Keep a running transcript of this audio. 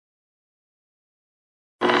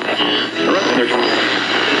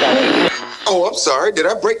Oh, I'm sorry. Did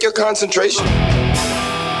I break your concentration?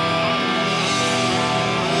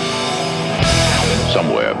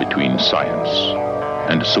 Somewhere between science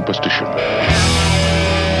and superstition.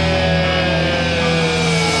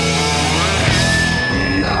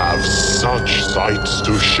 We have such sights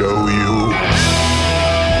to show you.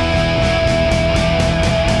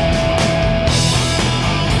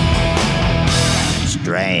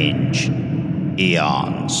 Strange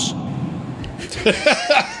eons.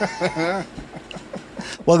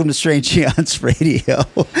 Welcome to Strange Eons Radio.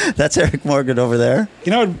 That's Eric Morgan over there.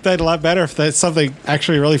 You know, it'd be a lot better if that's something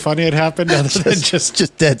actually really funny had happened other than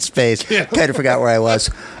just dead space. Yeah. Kind of forgot where I was.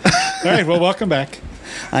 All right, well, welcome back.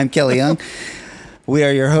 I'm Kelly Young. We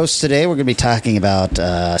are your hosts today. We're going to be talking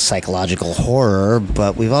about psychological horror,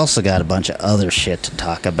 but we've also got a bunch of other shit to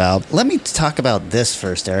talk about. Let me talk about this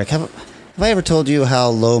first, Eric. Have I ever told you how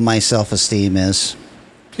low my self-esteem is?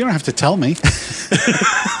 You don't have to tell me.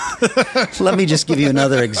 Let me just give you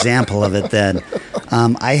another example of it then.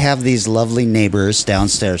 I have these lovely neighbors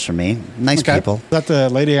downstairs from me. Nice people. Is that the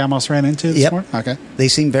lady I almost ran into this morning? Okay. They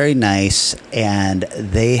seem very nice, and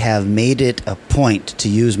they have made it a point to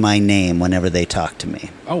use my name whenever they talk to me.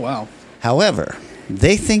 Oh, wow. However,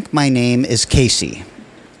 they think my name is Casey.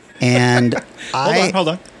 And Hold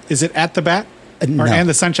on. Is it At the Bat? No. And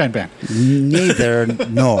the Sunshine Band? Neither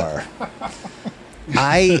nor.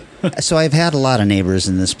 So I've had a lot of neighbors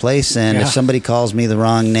in this place, and if somebody calls me the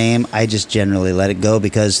wrong name, I just generally let it go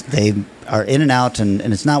because they are in and out, and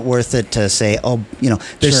it's not worth it to say, oh,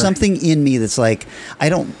 there's something in me that's like, I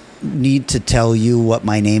don't need to tell you what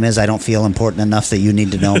my name is. I don't feel important enough that you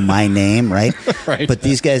need to know my name, right? Right. But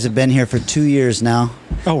these guys have been here for 2 years now.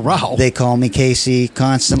 Oh, wow. They call me Casey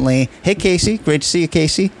constantly. Hey, Casey. Great to see you,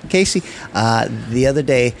 Casey. Casey. The other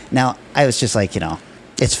day, now, I was just like,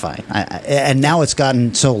 it's fine. And now it's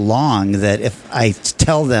gotten so long that if I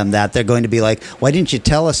tell them that, they're going to be like, why didn't you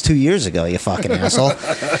tell us 2 years ago, you fucking asshole?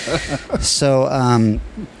 So,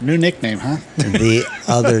 new nickname, huh? The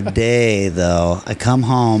other day, though, I come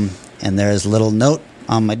home, and there's a little note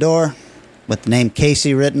on my door with the name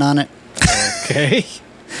Casey written on it. Okay.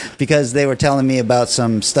 Because they were telling me about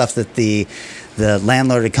some stuff that the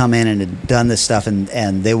landlord had come in and had done this stuff, and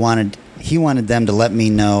he wanted them to let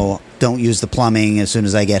me know, don't use the plumbing as soon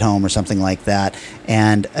as I get home or something like that.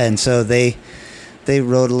 And so they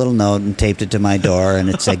wrote a little note and taped it to my door, and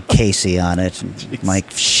it said Casey on it. I'm like,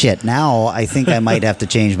 shit, now I think I might have to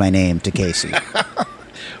change my name to Casey.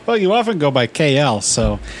 Well, you often go by KL,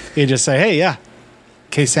 so you just say, hey, yeah.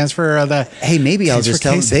 K stands for the... Hey, maybe I'll just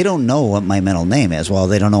tell them. They don't know what my middle name is. Well,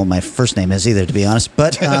 they don't know what my first name is either, to be honest.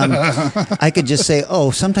 But I could just say,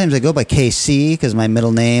 sometimes I go by KC because my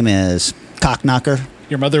middle name is Cockknocker.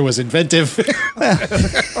 Your mother was inventive. Well,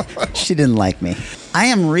 she didn't like me. I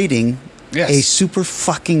am reading a super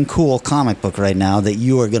fucking cool comic book right now that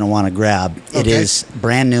you are going to want to grab. Okay. It is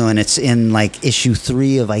brand new, and it's in like issue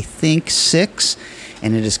 3 of, I think, 6.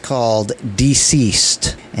 And it is called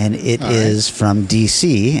Deceased. And it is from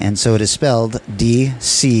DC, and so it is spelled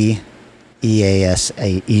D-C-E-A-S-A-E-D.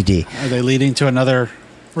 Are they leading to another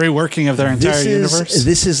reworking of their entire universe?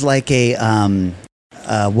 This is like a...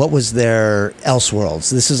 what was their Elseworlds?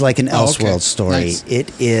 This is like an Elseworlds story. Nice.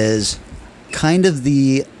 It is kind of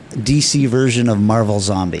the DC version of Marvel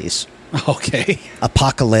Zombies. Okay.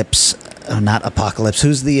 Apocalypse. Not Apocalypse.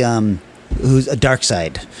 Who's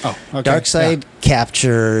Darkseid? Oh, okay. Darkseid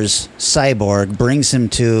captures Cyborg, brings him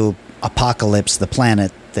to Apocalypse, the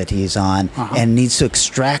planet that he's on, and needs to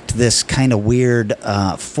extract this kind of weird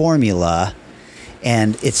formula.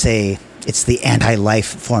 And it's the anti-life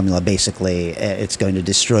formula, basically. It's going to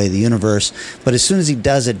destroy the universe. But as soon as he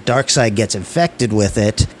does it, Darkseid gets infected with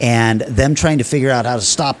it, and them trying to figure out how to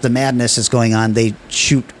stop the madness that's going on, they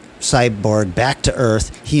shoot Cyborg back to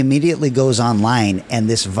Earth. He immediately goes online, and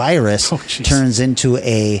this virus turns into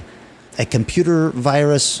a computer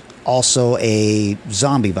virus, also a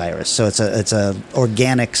zombie virus. So it's a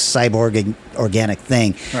organic cyborg organic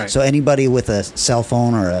thing. Right. So anybody with a cell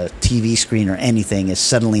phone or a TV screen or anything is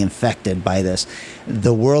suddenly infected by this.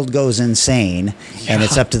 The world goes insane, and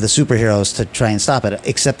it's up to the superheroes to try and stop it.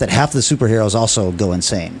 Except that half the superheroes also go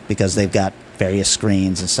insane because they've got various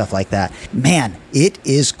screens and stuff like that. Man, it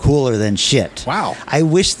is cooler than shit. Wow. I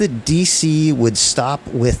wish that DC would stop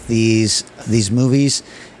with these movies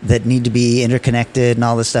that need to be interconnected and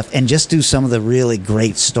all this stuff, and just do some of the really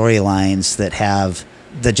great storylines that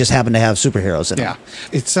just happen to have superheroes in them.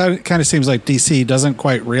 Yeah. It kind of seems like DC doesn't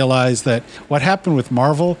quite realize that what happened with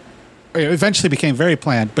Marvel eventually became very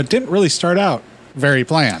planned, but didn't really start out very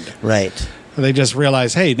planned. Right. They just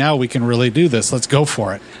realized, hey, now we can really do this. Let's go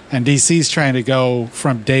for it. And DC's trying to go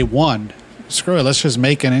from day one screw it, let's just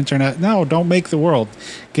make an internet. No, don't make the world.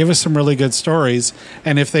 Give us some really good stories.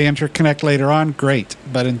 And if they interconnect later on, great.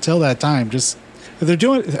 But until that time, just, if they're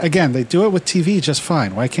doing it, again, they do it with TV just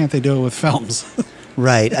fine. Why can't they do it with films?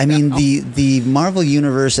 Right. I mean, the Marvel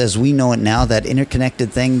Universe as we know it now, that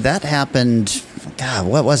interconnected thing, that happened, God,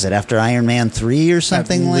 what was it, after Iron Man 3 or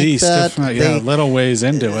something At like least, that? if not, yeah, a little ways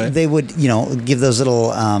into it. They would, give those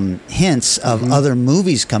little hints of other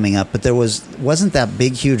movies coming up, but there wasn't that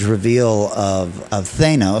big, huge reveal of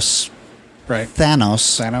Thanos. Right.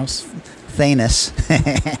 Thanos.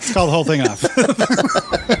 Let's call the whole thing off.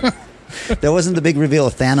 There wasn't the big reveal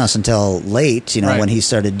of Thanos until late, Right. when he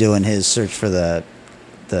started doing his search for the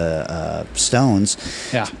stones.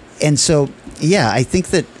 Yeah. And so, yeah, I think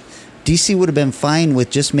that DC would have been fine with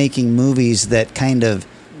just making movies that kind of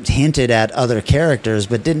hinted at other characters,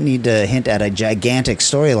 but didn't need to hint at a gigantic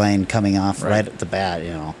storyline coming off right at the bat,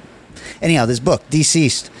 Anyhow, this book,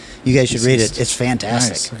 Deceased, you guys should read it. It's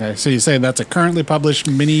fantastic. Nice. Okay, so you're saying that's a currently published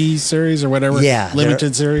mini series or whatever? Yeah.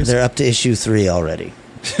 Limited series? They're up to issue 3 already.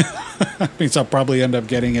 I think I'll probably end up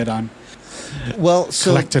getting it on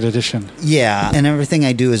collected edition. Yeah, and everything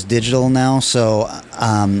I do is digital now, so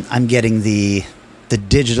I'm getting the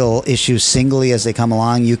digital issues singly as they come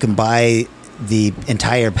along. You can buy the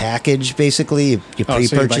entire package, basically. You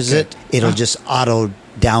pre-purchase so it. It'll just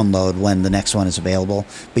auto-download when the next one is available,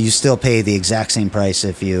 but you still pay the exact same price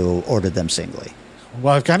if you ordered them singly.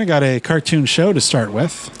 Well, I've kind of got a cartoon show to start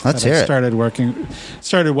with. Let's hear it. Started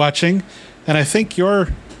watching, and I think your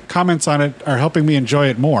comments on it are helping me enjoy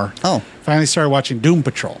it more. Oh. Finally started watching Doom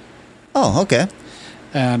Patrol. Oh, okay.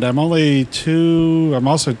 And I'm also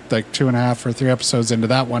like 2.5 or 3 episodes into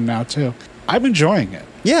that one now too. I'm enjoying it.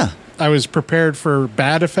 Yeah. I was prepared for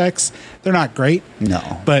bad effects. They're not great.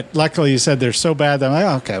 No. But luckily you said they're so bad that I'm like,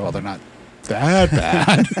 oh, okay, well, they're not that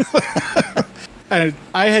bad. And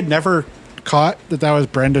I had never caught that was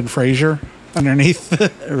Brendan Fraser underneath.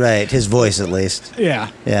 Right. His voice, at least.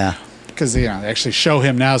 Yeah. Yeah. Because, they actually show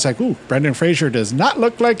him now. It's like, ooh, Brendan Fraser does not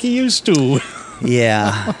look like he used to.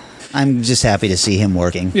 Yeah. I'm just happy to see him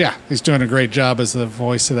working. Yeah, he's doing a great job as the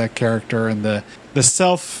voice of that character. And the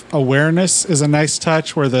self-awareness is a nice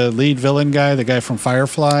touch where the lead villain guy, the guy from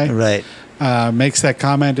Firefly, Right. Makes that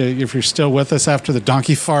comment, if you're still with us after the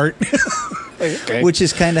donkey fart. Okay. Which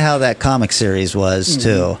is kind of how that comic series was,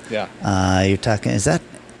 too. Yeah. You're talking, is that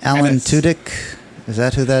Alan Tudyk? Is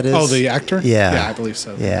that who that is? Oh, the actor? Yeah. Yeah, I believe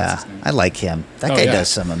so. Yeah. That's his name. I like him. That guy does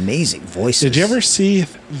some amazing voices. Did you ever see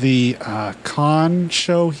the Con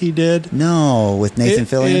show he did? No, with Nathan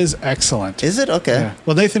Fillion? It is excellent. Is it? Okay. Yeah.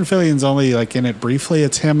 Well, Nathan Fillion's only in it briefly.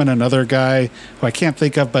 It's him and another guy who I can't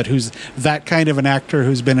think of, but who's that kind of an actor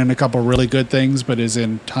who's been in a couple really good things, but is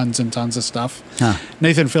in tons and tons of stuff. Huh.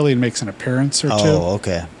 Nathan Fillion makes an appearance or two. Oh,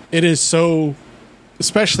 okay. It is so,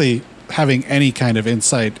 especially having any kind of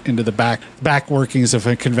insight into the back workings of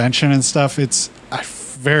a convention and stuff. It's a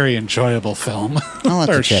very enjoyable film. I'll have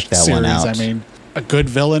to check that one out. I mean, a good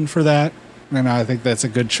villain for that. And I think that's a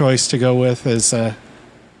good choice to go with as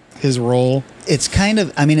his role. It's kind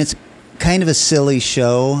of a silly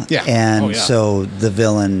show. Yeah. And so the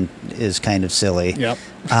villain is kind of silly. Yep.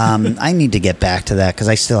 I need to get back to that because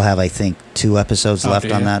I still have, I think, 2 episodes left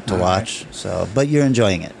do on you? that to All watch. right. So, but you're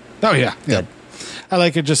enjoying it. Oh, yeah. Good. I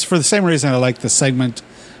like it just for the same reason I like the segment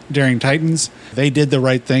during Titans. They did the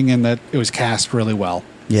right thing in that it was cast really well.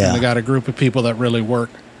 Yeah. And they got a group of people that really work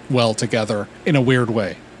well together in a weird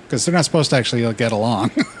way because they're not supposed to actually get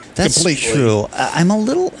along. That's completely. true. I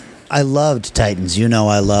loved Titans.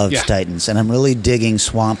 I loved Titans. And I'm really digging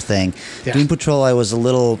Swamp Thing. Yeah. Doom Patrol I was a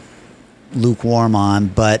little lukewarm on,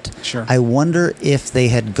 but Sure. I wonder if they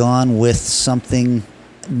had gone with something.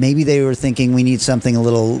 Maybe they were thinking we need something a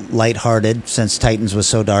little lighthearted since Titans was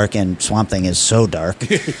so dark and Swamp Thing is so dark.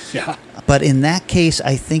 Yeah. But in that case,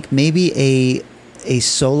 I think maybe a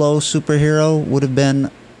solo superhero would have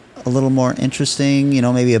been a little more interesting.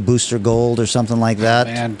 Maybe a Booster Gold or something like that.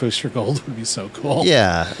 Man, Booster Gold would be so cool.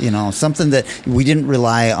 Yeah, something that we didn't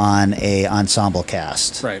rely on a ensemble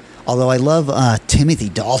cast. Right. Although I love Timothy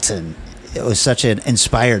Dalton. It was such an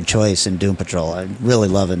inspired choice in Doom Patrol. I'm really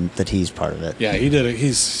loving that he's part of it. Yeah, he did it.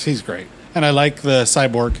 He's great. And I like the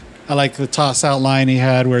Cyborg. I like the toss out line he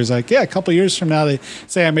had where he's like, a couple years from now, they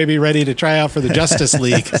say I may be ready to try out for the Justice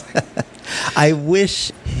League. I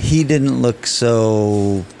wish he didn't look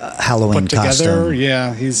so Halloween Put together. costume.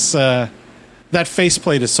 Yeah, he's that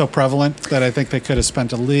faceplate is so prevalent that I think they could have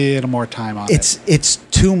spent a little more time on it. It's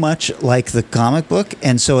too much like the comic book,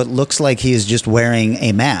 and so it looks like he is just wearing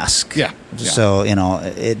a mask. Yeah. So,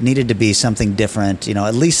 it needed to be something different.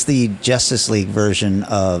 At least the Justice League version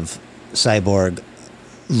of Cyborg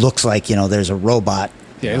looks like, there's a robot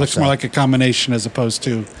Yeah, it looks more like a combination as opposed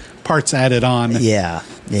to parts added on. Yeah.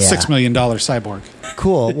 $6 million cyborg.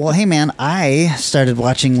 Cool. Well, hey, man, I started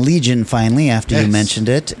watching Legion finally after you Yes. mentioned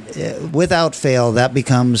it. Without fail, that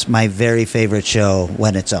becomes my very favorite show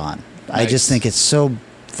when it's on. I just think it's so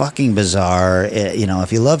fucking bizarre.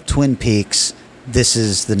 If you love Twin Peaks, this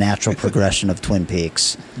is the natural progression of Twin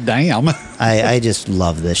Peaks. Damn. I just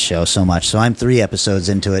love this show so much. So I'm 3 episodes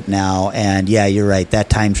into it now, and yeah, you're right. That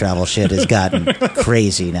time travel shit has gotten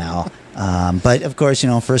crazy now. But of course,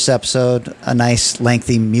 first episode, a nice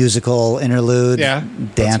lengthy musical interlude,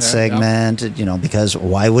 dance segment. Because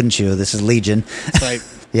why wouldn't you? This is Legion. Right.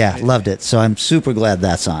 Yeah, loved it. So I'm super glad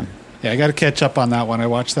that's on. Yeah, I got to catch up on that one. I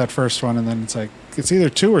watched that first one, and then it's either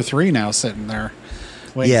 2 or 3 now sitting there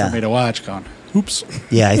waiting for me to watch. Going, oops.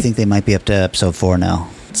 Yeah, I think they might be up to episode 4 now.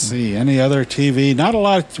 Let's see. Any other TV? Not a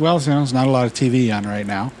lot. There's not a lot of TV on right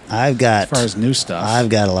now. As far as new stuff. I've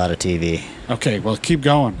got a lot of TV. Okay, well, keep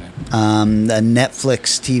going then. The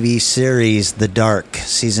Netflix TV series, The Dark,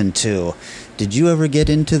 season 2. Did you ever get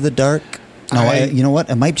into The Dark? No, you know what?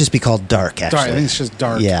 It might just be called Dark, actually. I think it's just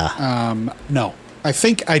Dark. Yeah. No. I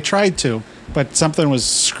think I tried to, but something was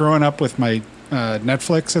screwing up with my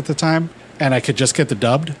Netflix at the time, and I could just get the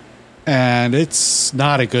dubbed, and it's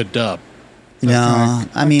not a good dub. No,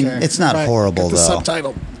 it's not horrible, though.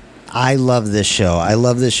 Subtitle. I love this show. I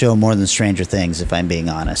love this show more than Stranger Things, if I'm being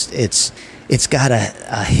honest. It's got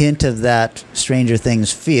a hint of that Stranger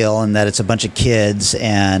Things feel, in that it's a bunch of kids,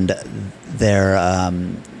 and they're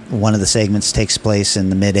one of the segments takes place in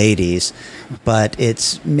the mid-'80s, but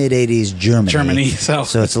it's mid-'80s Germany. So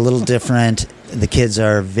it's a little different. The kids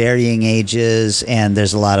are varying ages, and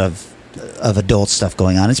there's a lot of adult stuff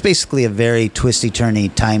going on. It's basically a very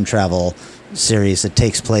twisty-turny time travel series that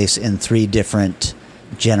takes place in 3 different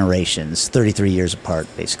generations, 33 years apart,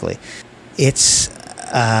 basically. It's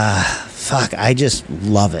I just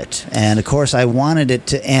love it. And of course, I wanted it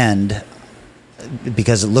to end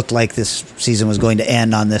because it looked like this season was going to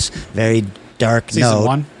end on this very dark note. Season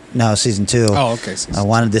 1? No, season 2. Oh, okay. I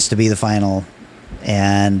wanted this to be the final,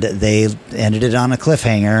 and they ended it on a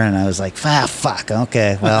cliffhanger, and I was like, fuck,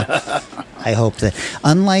 okay, well, I hope that,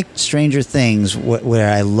 unlike Stranger Things,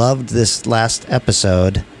 where I loved this last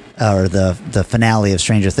episode, or the finale of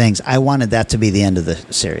Stranger Things, I wanted that to be the end of the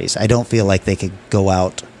series. I don't feel like they could go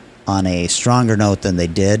out on a stronger note than they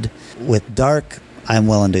did. With Dark, I'm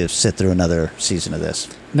willing to sit through another season of this.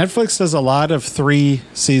 Netflix does a lot of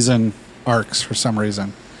 3-season arcs for some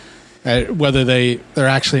reason. Whether they're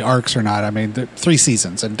actually arcs or not. 3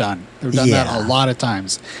 seasons and done. They've done that a lot of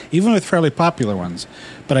times, even with fairly popular ones.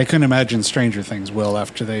 But I couldn't imagine Stranger Things will,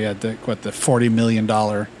 after they had the $40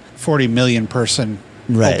 million person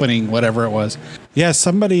opening, whatever it was. Yeah,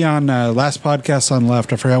 somebody on last podcast on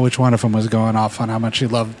Left, I forgot which one of them was going off on how much he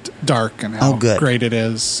loved Dark and how great it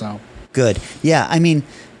is. So good. Yeah,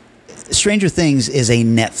 Stranger Things is a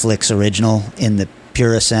Netflix original in the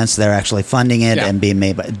purest sense. They're actually funding it and being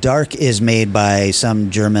made by... Dark is made by some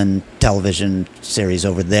German television series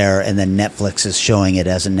over there, and then Netflix is showing it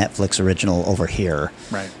as a Netflix original over here.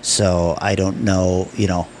 Right. So I don't know,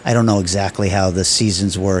 I don't know exactly how the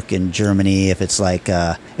seasons work in Germany, if it's like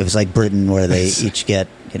Britain, where they each get,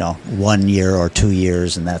 1 year or 2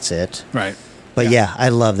 years and that's it. Right. But yeah, I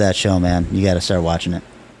love that show, man. You got to start watching it.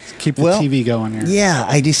 Keep the TV going here. Yeah,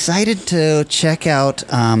 I decided to check out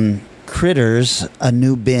Critters, a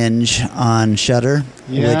new binge on Shudder,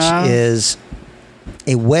 which is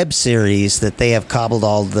a web series that they have cobbled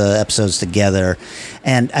all the episodes together.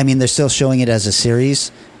 And, they're still showing it as a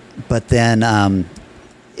series, but then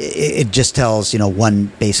it just tells,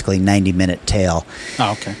 one basically 90-minute tale.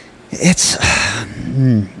 Oh, okay. It's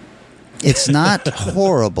not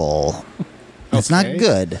horrible. It's not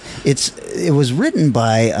good. It was written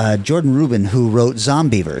by Jordan Rubin, who wrote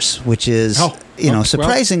Zombievers, which is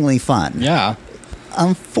surprisingly fun. Yeah.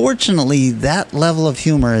 Unfortunately, that level of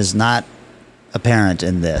humor is not apparent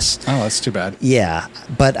in this. Oh, that's too bad. Yeah,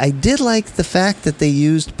 but I did like the fact that they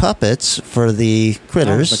used puppets for the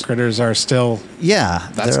critters. Oh, the critters are still... Yeah,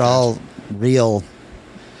 they're all real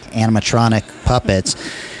animatronic puppets.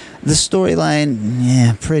 The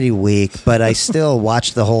storyline, pretty weak, but I still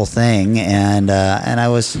watched the whole thing, and I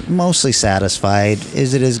was mostly satisfied.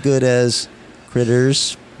 Is it as good as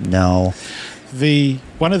Critters? No.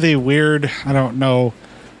 One of the weird, I don't know,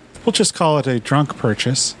 we'll just call it a drunk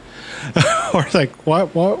purchase, or like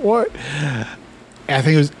what? I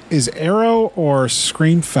think it was Arrow or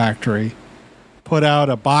Scream Factory put out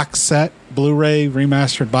a box set, Blu-ray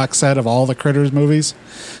remastered box set of all the Critters movies.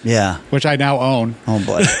 Yeah. Which I now own. Oh,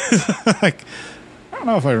 boy.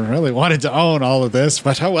 don't know if I really wanted to own all of this,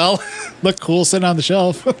 but oh well. Looked cool sitting on the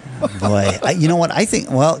shelf. Boy, you know what? I think,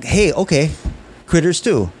 well, hey, okay. Critters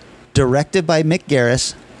 2, directed by Mick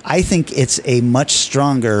Garris. I think it's a much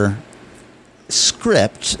stronger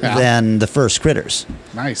script than the first Critters.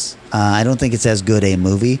 Nice. I don't think it's as good a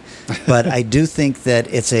movie, but I do think that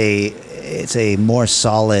it's a more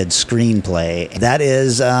solid screenplay. That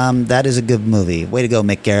is a good movie. Way to go,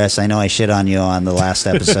 Mick Garris. I know I shit on you on the last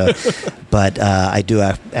episode, but I do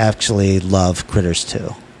actually love Critters 2.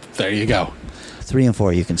 There you go. 3 and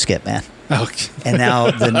 4 you can skip, man. Okay. And now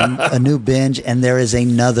a new binge, and there is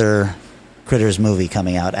another Critters movie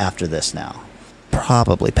coming out after this now.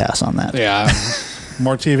 Probably pass on that. Yeah.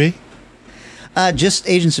 More TV? Just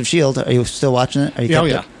Agents of S.H.I.E.L.D. Are you still watching it? Are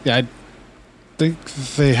you Yeah. I think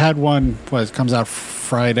they had one, it comes out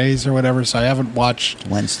Fridays or whatever, so I haven't watched.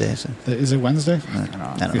 Wednesdays. Is it Wednesday? I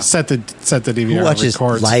don't know. Set the DVR. Who watches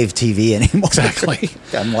live TV anymore? Exactly.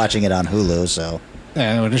 I'm watching it on Hulu, so.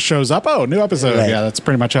 And when it shows up, new episode. Right. Yeah, that's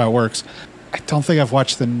pretty much how it works. I don't think I've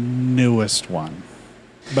watched the newest one.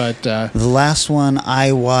 But the last one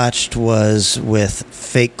I watched was with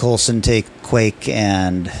Fake Coulson take Quake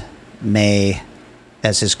and May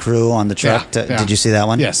as his crew on the truck. Yeah. Did you see that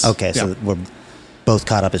one? Yes. Okay, Yeah. so we're both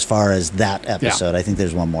caught up as far as that episode. I think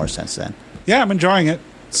there's one more since then. yeah, I'm enjoying it.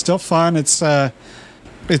 Still fun. It's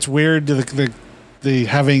weird the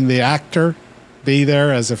having the actor be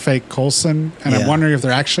there as a fake Coulson, and I'm wondering if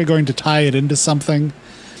they're actually going to tie it into something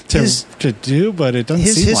to do, but it doesn't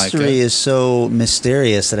seem like it. His history is so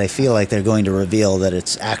mysterious that I feel like they're going to reveal that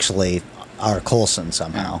it's actually our Coulson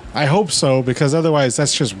somehow. I hope so, because otherwise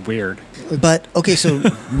that's just weird. But, okay, so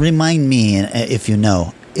remind me, if you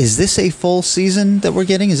know, is this a full season that we're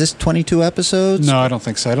getting? Is this 22 episodes? No, I don't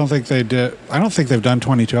think so. I don't think they did. I don't think they've done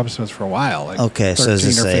 22 episodes for a while. Like okay, so is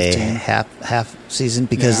this a 15. half season?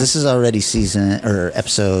 Because this is already season or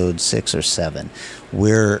episode 6 or 7.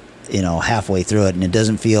 We're halfway through it, and it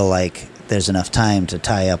doesn't feel like there's enough time to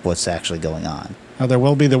tie up what's actually going on. Now, there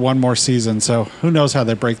will be the one more season, so who knows how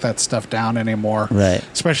they break that stuff down anymore? Right.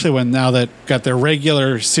 Especially when now that got their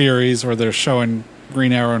regular series where they're showing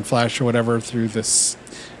Green Arrow and Flash or whatever through this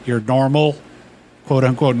your normal, quote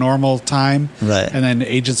unquote, normal time, right? And then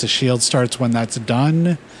Agents of S.H.I.E.L.D. starts when that's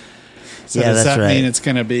done. So does that mean it's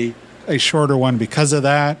going to be a shorter one because of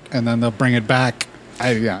that, and then they'll bring it back?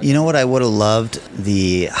 You know what I would have loved?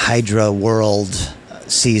 The Hydra World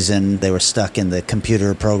season. They were stuck in the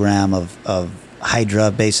computer program of Hydra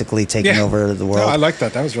basically taking over the world. No, I like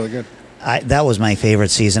that. That was really good. That was my favorite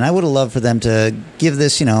season. I would have loved for them to give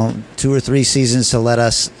this, 2 or 3 seasons to let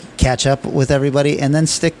us catch up with everybody, and then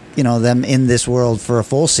stick, them in this world for a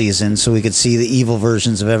full season so we could see the evil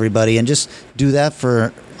versions of everybody, and just do that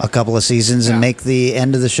for a couple of seasons and make the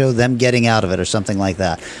end of the show them getting out of it or something like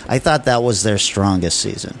that. I thought that was their strongest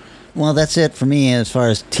season. Well, that's it for me as far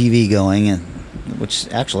as TV going, and which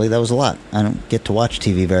actually that was a lot. I don't get to watch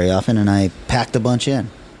TV very often, and I packed a bunch in.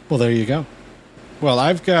 Well, there you go. Well,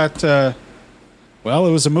 I've got, it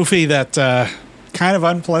was a movie that kind of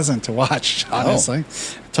unpleasant to watch, honestly.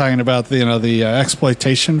 Talking about the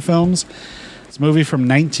exploitation films. It's a movie from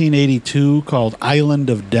 1982 called Island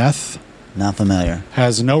of Death. Not familiar.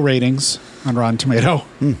 Has no ratings on Rotten Tomato.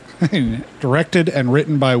 Directed and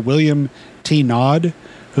written by William T. Nod,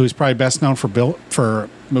 who's probably best known for a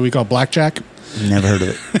movie called Blackjack. Never heard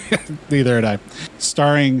of it. Neither had I.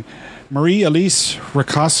 Starring Marie-Elise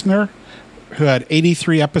Racosner, who had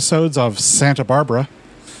 83 episodes of Santa Barbara,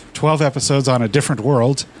 12 episodes on A Different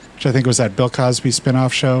World, which I think was that Bill Cosby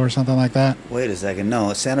spinoff show or something like that. Wait a second.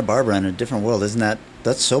 No, Santa Barbara in A Different World. Isn't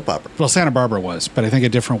that's soap opera? Well, Santa Barbara was, but I think A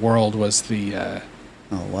Different World was the... it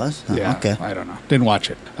was? Oh, yeah, okay. I don't know. Didn't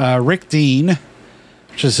watch it. Rick Dean,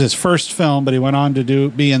 which is his first film, but he went on to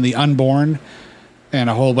be in The Unborn and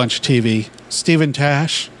a whole bunch of TV. Stephen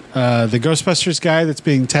Tash, the Ghostbusters guy that's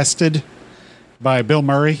being tested by Bill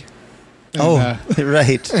Murray. And,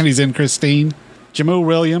 right. And he's in Christine. Jamu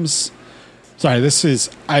Williams. Sorry, this is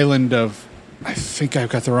Island of... I think I've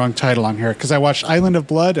got the wrong title on here because I watched Island of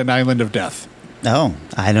Blood and Island of Death. Oh,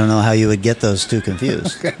 I don't know how you would get those two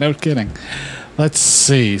confused. No kidding. Let's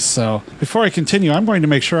see. So before I continue, I'm going to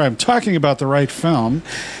make sure I'm talking about the right film.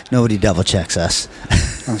 Nobody double checks us.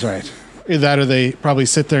 That's right. Either that or they probably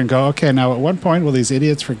sit there and go, okay, now at one point will these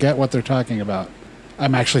idiots forget what they're talking about?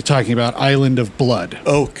 I'm actually talking about Island of Blood.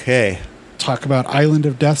 Okay. Talk about Island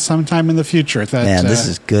of Death sometime in the future. Man, this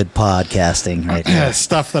is good podcasting right here.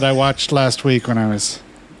 Stuff that I watched last week when I was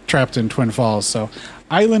trapped in Twin Falls. So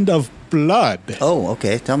Island of Blood. Oh,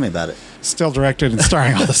 okay. Tell me about it. Still directed and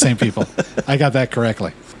starring all the same people. I got that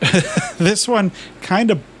correctly. This one kind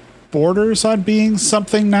of borders on being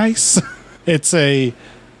something nice. It's a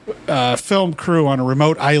film crew on a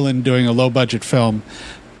remote island doing a low-budget film.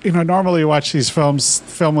 You know, normally you watch these films,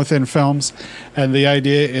 film within films, and the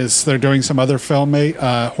idea is they're doing some other film,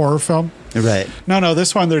 horror film. Right. No,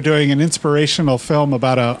 this one they're doing an inspirational film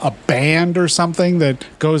about a band or something that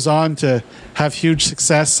goes on to have huge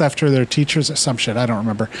success after their teachers or some shit. I don't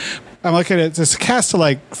remember. I'm looking at this cast of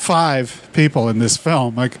like 5 people in this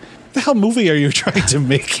film. Like, what the hell movie are you trying to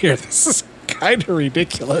make here? This is kind of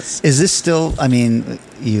ridiculous. Is this still, I mean,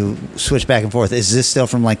 you switch back and forth. Is this still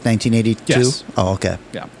from like 1982? Yes. Oh, okay.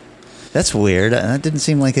 Yeah. That's weird. That didn't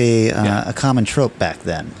seem like a common trope back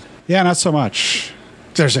then. Yeah, not so much.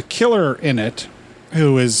 There's a killer in it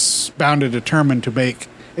who is bound and determined to make,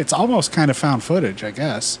 it's almost kind of found footage, I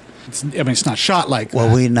guess. It's not shot like that.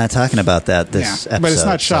 Well, we're not talking about that this episode. But it's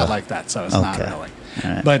not shot like that, so it's not Okay. really.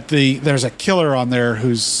 Right. But there's a killer on there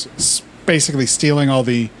who's basically stealing all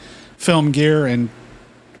the film gear and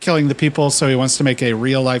killing the people, so he wants to make a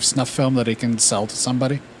real-life snuff film that he can sell to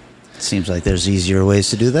somebody. Seems like there's easier ways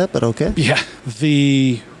to do that, but okay. Yeah.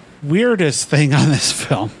 The weirdest thing on this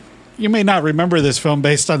film, you may not remember this film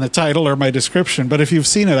based on the title or my description, but if you've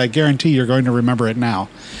seen it, I guarantee you're going to remember it now.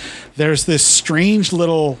 There's this strange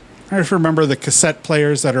little, I don't remember the cassette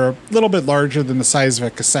players that are a little bit larger than the size of a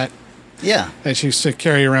cassette Yeah. that you used to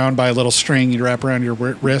carry around by a little string you'd wrap around your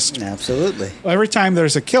wrist. Absolutely. Well, every time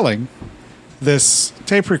there's a killing, this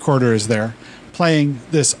tape recorder is there playing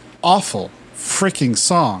this awful freaking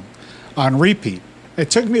song on repeat. It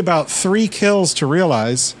took me about 3 kills to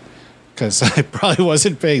realize, because I probably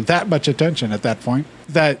wasn't paying that much attention at that point,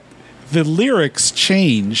 that the lyrics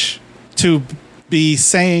change to be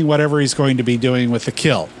saying whatever he's going to be doing with the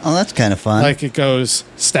kill. Oh, that's kind of fun. Like it goes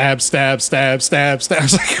stab, stab, stab, stab, stab.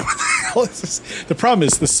 It's like, what the hell is this? The problem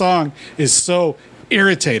is the song is so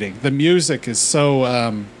irritating. The music is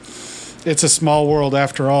so, it's a small world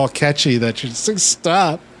after all, catchy that you just like,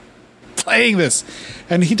 stop playing this.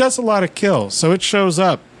 And he does a lot of kills, so it shows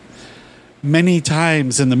up many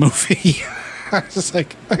times in the movie. I was just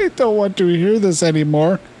like, I don't want to hear this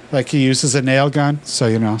anymore. Like he uses a nail gun,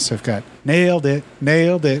 so so I've got nailed it,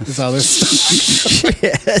 is all this stuff.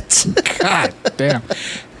 Shit. God damn.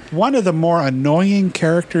 One of the more annoying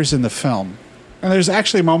characters in the film, and there's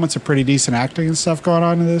actually moments of pretty decent acting and stuff going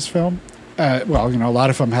on in this film. A lot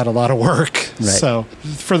of them had a lot of work. Right. So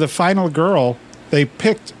for the final girl, they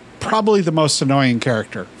picked probably the most annoying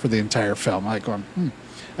character for the entire film. Like going,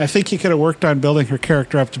 I think he could have worked on building her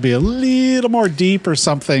character up to be a little more deep or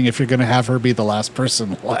something if you're going to have her be the last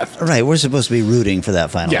person left. Right, we're supposed to be rooting for that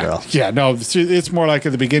final girl. Yeah, no, it's more like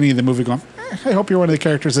at the beginning of the movie going, I hope you're one of the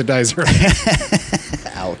characters that dies early.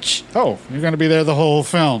 Ouch. Oh, you're going to be there the whole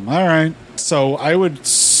film. All right. So I would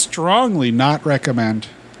strongly not recommend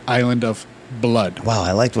Island of Blood. Wow,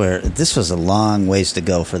 I liked where this was a long ways to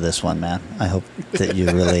go for this one, man. I hope that you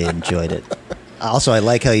really enjoyed it. Also, I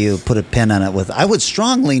like how you put a pin on it with, I would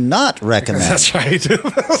strongly not recommend. That's right.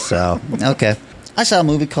 So, okay. I saw a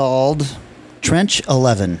movie called Trench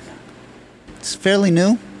 11. It's fairly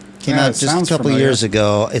new. Came Yeah, out it just a sounds couple familiar. years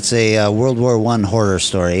ago. It's a World War I horror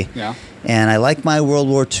story. Yeah. And I like my World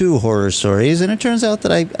War II horror stories, and it turns out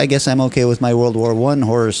that I guess I'm okay with my World War I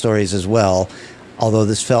horror stories as well, although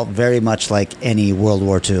this felt very much like any World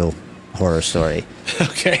War II horror story.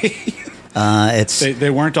 Okay. It's They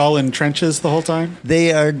weren't all in trenches the whole time?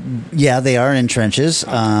 They are in trenches,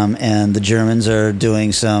 and the Germans are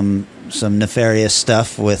doing some nefarious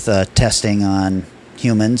stuff with testing on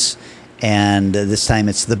humans, and this time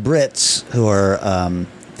it's the Brits who are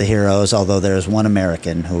the heroes, although there's one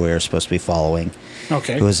American who we're supposed to be following,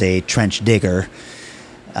 Okay. who is a trench digger,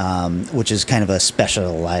 which is kind of a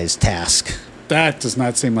specialized task. That does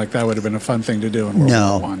not seem like that would have been a fun thing to do in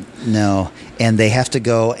World War I. No. And they have to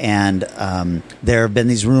go, and there have been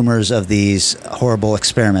these rumors of these horrible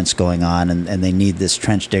experiments going on, and they need this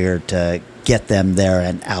trench digger to get them there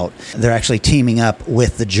and out. They're actually teaming up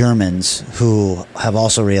with the Germans, who have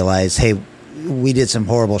also realized, hey, we did some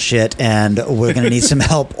horrible shit, and we're going to need some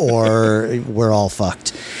help, or we're all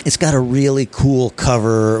fucked. It's got a really cool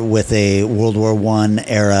cover with a World War I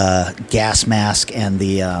era gas mask, and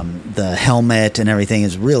the helmet and everything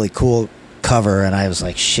is really cool cover. And I was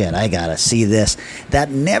like, shit, I gotta see this.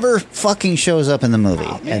 That never fucking shows up in the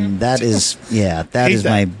movie, and that is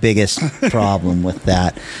my biggest problem with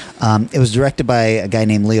that. It was directed by a guy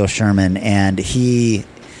named Leo Sherman, and he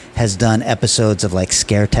has done episodes of like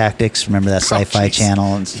Scare Tactics. Remember that Sci-Fi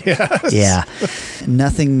Channel? Yes. Yeah.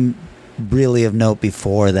 Nothing really of note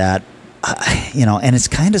before that. And it's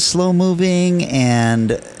kind of slow moving, and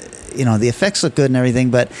the effects look good and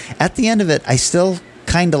everything, but at the end of it, I still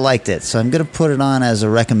kind of liked it. So I'm going to put it on as a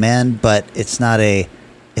recommend, but it's not a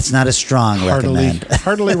It's not a strong recommend.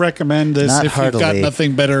 Heartily recommend this Not if you've got heartily.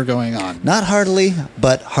 nothing better going on. Not heartily,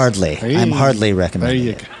 but hardly. I'm hardly recommending There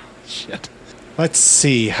you it. go. Shit. Let's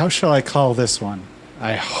see. How shall I call this one?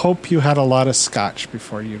 I hope you had a lot of scotch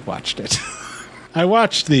before you watched it. I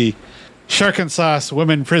watched the Shark and Sauce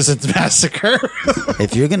Women Prisons Massacre.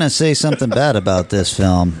 If you're going to say something bad about this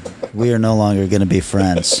film, we are no longer going to be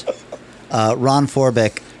friends. Ron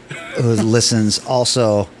Forbeck, who listens,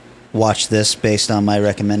 also watched this based on my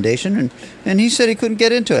recommendation, and he said he couldn't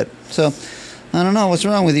get into it. So, I don't know. What's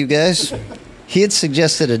wrong with you guys? He had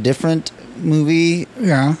suggested a different movie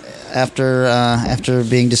Yeah. after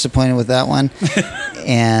being disappointed with that one.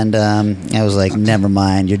 And I was like, never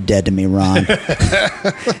mind, you're dead to me, Ron.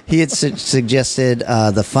 He had suggested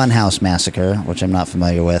the Funhouse Massacre, which I'm not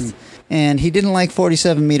familiar with. And he didn't like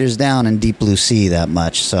 47 Meters Down and Deep Blue Sea that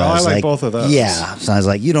much. So I was like both of those. Yeah. So I was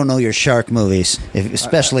like, you don't know your shark movies,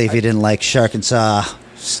 especially if you didn't like Shark and Saw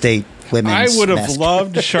State Women's I would have Massacre.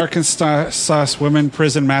 loved Shark and Sauce Women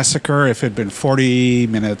Prison Massacre if it had been 40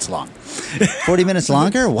 minutes long. 40 minutes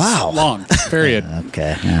longer? Wow. Long, period.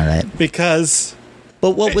 Okay. All right. Because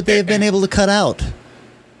But what would they have been able to cut out?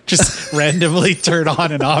 just randomly turn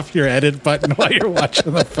on and off your edit button while you're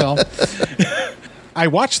watching the film. I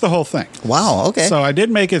watched the whole thing. Wow. Okay. So I did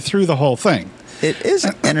make it through the whole thing. It is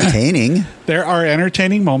entertaining. There are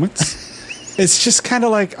entertaining moments. It's just kind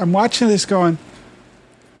of like I'm watching this going,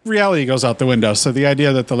 reality goes out the window. So the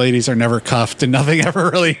idea that the ladies are never cuffed and nothing ever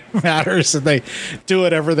really matters and they do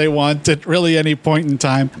whatever they want at really any point in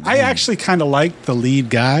time. I actually kind of like the lead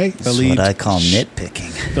guy. That's what I call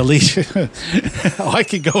nitpicking. The lead. Oh, I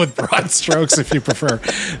could go with broad strokes if you prefer.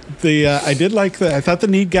 I did like I thought the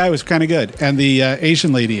lead guy was kind of good, and the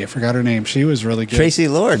Asian lady, I forgot her name. She was really good. Tracy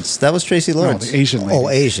Lords. That was Tracy Lords. the Asian lady. Oh,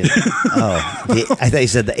 Asian. I thought you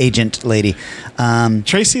said the agent lady.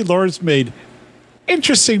 Tracy Lords made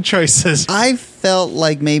interesting choices. I felt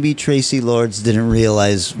like maybe Tracy Lords didn't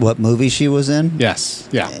realize what movie she was in. Yes.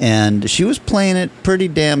 Yeah. And she was playing it pretty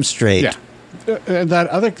damn straight. Yeah. And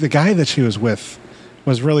the guy that she was with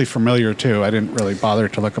was really familiar too. I didn't really bother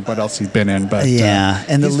to look up what else he'd been in, but Yeah,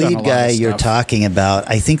 and the he's done a lead lot guy of you're stuff. talking about,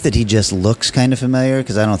 I think that he just looks kind of familiar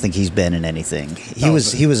because I don't think he's been in anything. He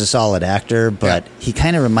was a solid actor, but he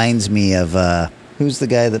kind of reminds me of who's the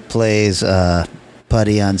guy that plays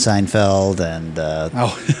Putty on Seinfeld and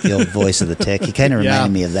the old voice of the Tick. He kind of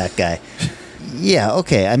reminded me of that guy. Yeah,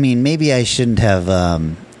 okay. I mean, maybe I shouldn't have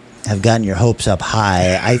gotten your hopes up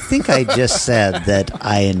high. I think I just said that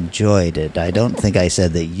I enjoyed it. I don't think I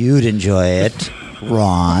said that you'd enjoy it,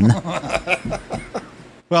 Ron.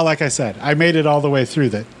 Well, like I said, I made it all the way through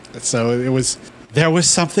that. So there was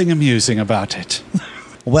something amusing about it.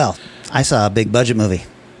 Well, I saw a big budget movie.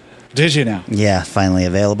 Did you now? Yeah, finally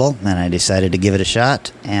available, and I decided to give it a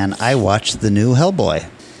shot, and I watched the new Hellboy.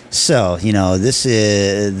 So, this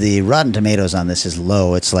is the Rotten Tomatoes on this is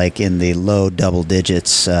low. It's like in the low double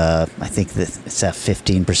digits. I think that it's at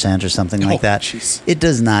 15% or something like that. Geez. It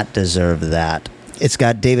does not deserve that. It's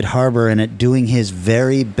got David Harbour in it doing his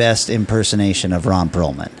very best impersonation of Ron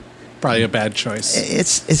Perlman. Probably a bad choice.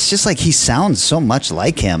 It's just like he sounds so much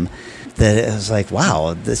like him that it was like,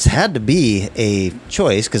 wow, this had to be a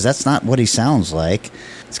choice because that's not what he sounds like.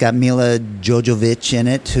 It's got Mila Jovovich in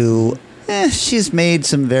it, who she's made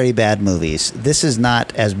some very bad movies. This is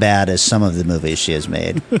not as bad as some of the movies she has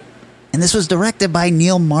made. And this was directed by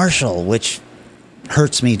Neil Marshall, which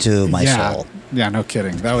hurts me to my soul. Yeah, no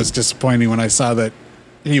kidding. That was disappointing when I saw that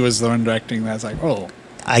he was the one directing that. I was like, oh.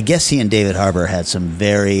 I guess he and David Harbour had some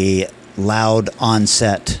very loud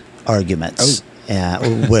on-set arguments.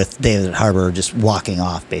 With David Harbour just walking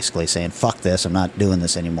off, basically saying, fuck this, I'm not doing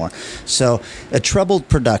this anymore. So, a troubled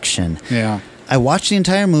production. Yeah. I watched the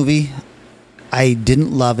entire movie. I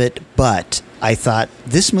didn't love it, but I thought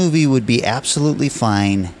this movie would be absolutely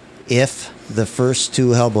fine if the first two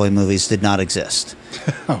Hellboy movies did not exist.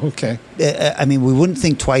 Oh, okay. I mean, we wouldn't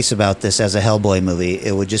think twice about this as a Hellboy movie.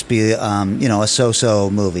 It would just be, a so-so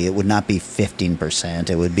movie. It would not be 15%.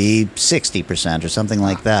 It would be 60% or something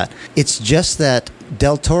like that. It's just that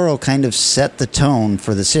Del Toro kind of set the tone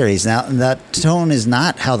for the series. Now, that tone is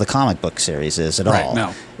not how the comic book series is at all.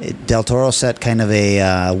 No. Del Toro set kind of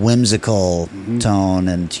a whimsical tone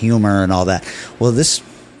and humor and all that. Well, this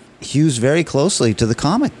hews very closely to the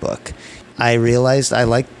comic book. I realized I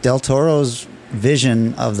liked Del Toro's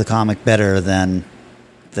vision of the comic better than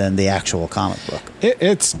the actual comic book.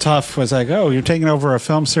 It's tough. Was like, oh, you're taking over a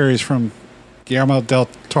film series from Guillermo del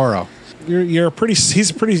Toro. Neil's a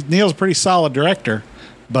pretty solid director,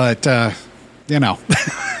 but Del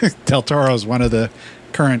Toro is one of the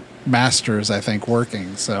current masters, I think,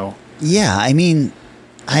 working. So yeah, I mean,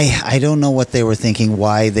 I don't know what they were thinking,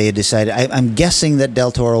 why they decided. I'm guessing that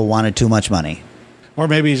Del Toro wanted too much money. Or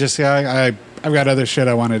maybe he's just, I've got other shit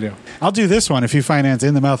I want to do. I'll do this one if you finance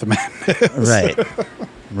In the Mouth of Madness.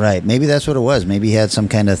 Right. Maybe that's what it was. Maybe he had some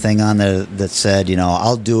kind of thing on there that said,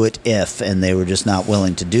 I'll do it if, and they were just not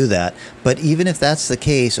willing to do that. But even if that's the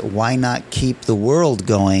case, why not keep the world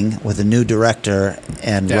going with a new director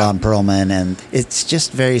and Ron Perlman? And it's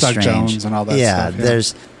just very Doug strange. Jones and all that stuff.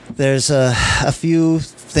 Yeah. There's a few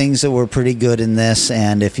things that were pretty good in this,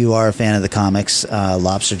 and if you are a fan of the comics,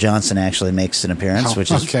 Lobster Johnson actually makes an appearance,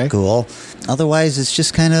 which is cool. Otherwise, it's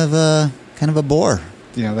just kind of a bore.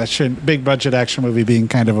 Yeah, that big budget action movie being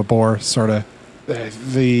kind of a bore, sort of.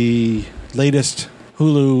 The latest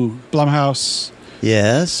Hulu Blumhouse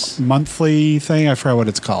monthly thing, I forgot what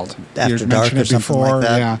it's called. After Dark or something like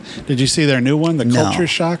that. Yeah. Did you see their new one, The Culture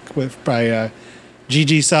Shock, by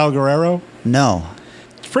Gigi Salguero? No.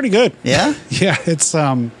 It's pretty good. Yeah? Yeah, it's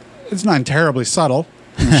not terribly subtle.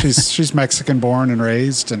 She's Mexican born and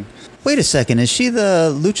raised, and wait a second, is she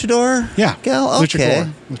the luchador gal? Okay.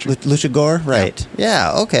 Luchagor, right.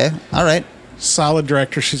 Yeah, okay. All right. Solid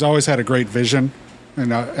director. She's always had a great vision,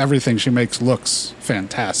 and everything she makes looks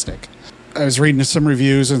fantastic. I was reading some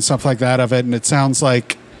reviews and stuff like that of it, and it sounds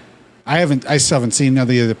like I still haven't seen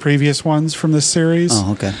any of the previous ones from this series.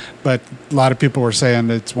 Oh, okay. But a lot of people were saying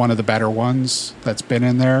it's one of the better ones that's been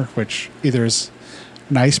in there, which either is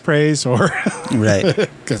nice praise or right,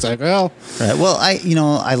 because right. Well,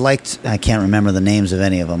 I liked. I can't remember the names of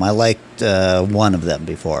any of them. I liked one of them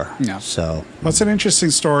before. Yeah. So it's an interesting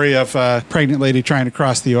story of a pregnant lady trying to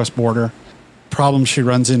cross the U.S. border. Problems she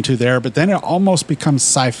runs into there, but then it almost becomes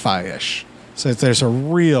sci-fi-ish. So there's a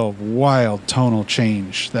real wild tonal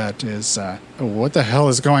change that is, what the hell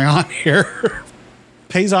is going on here?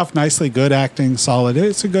 Pays off nicely. Good acting, solid.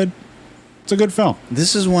 It's a good film.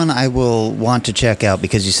 This is one I will want to check out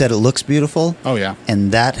because you said it looks beautiful. Oh, yeah.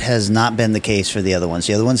 And that has not been the case for the other ones.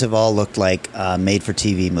 The other ones have all looked like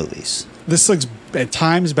made-for-TV movies. This looks at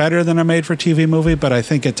times better than a made-for-TV movie, but I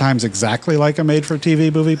think at times exactly like a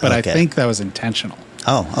made-for-TV movie, but I think that was intentional.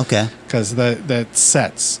 Oh, okay. Because that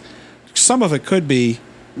sets. Some of it could be,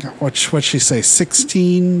 what'd she say,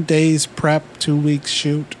 16 days prep, 2 weeks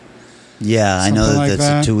shoot? Yeah, something I know like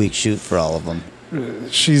that's a 2-week shoot for all of them.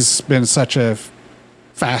 She's been such a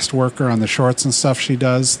fast worker on the shorts and stuff she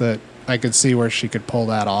does that I could see where she could pull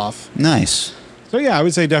that off. Nice. So yeah, I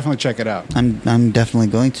would say definitely check it out. I'm definitely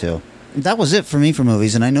going to. That was it for me for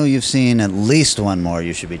movies, and I know you've seen at least one more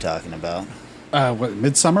you should be talking about.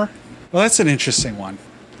 Midsummer? Well, that's an interesting one.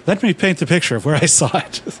 Let me paint the picture of where I saw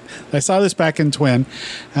it. I saw this back in Twin.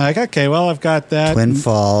 Like, okay, well, I've got that. Twin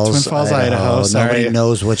Falls, Idaho. Sorry. Nobody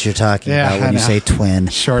knows what you're talking about when you say Twin.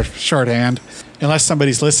 Shorthand. Unless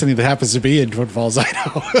somebody's listening that happens to be in Twin Falls,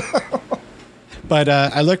 Idaho. But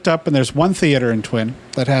I looked up, and there's one theater in Twin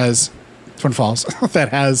Falls, that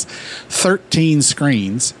has 13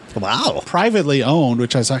 screens. Wow. Privately owned,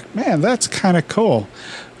 which I was like, man, that's kind of cool.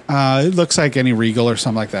 It looks like any Regal or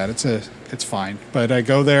something like that. It's fine. But I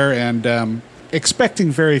go there and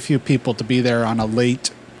expecting very few people to be there on a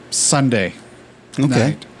late Sunday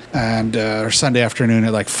night. And or Sunday afternoon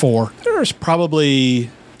at like 4. There's probably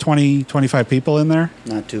 20, 25 people in there.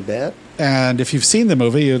 Not too bad. And if you've seen the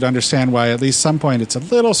movie, you'd understand why at least some point it's a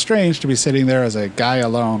little strange to be sitting there as a guy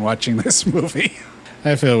alone watching this movie.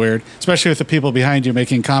 I feel weird. Especially with the people behind you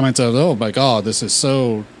making comments of, oh my God, this is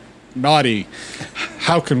so naughty.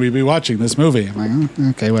 How can we be watching this movie? I'm like,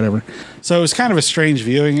 okay, whatever. So it was kind of a strange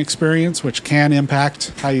viewing experience, which can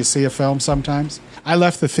impact how you see a film sometimes. I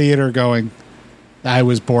left the theater going, I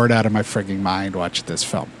was bored out of my frigging mind watching this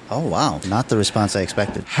film. Oh, wow. Not the response I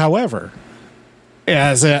expected. However,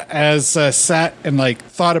 as sat and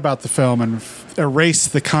thought about the film and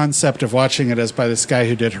erased the concept of watching it as by this guy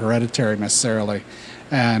who did Hereditary necessarily,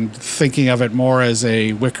 and thinking of it more as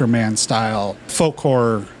a Wicker Man style folk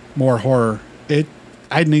horror, more horror,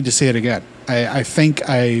 I'd need to see it again. I think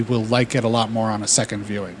I will like it a lot more on a second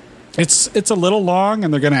viewing. It's a little long,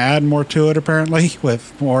 and they're going to add more to it apparently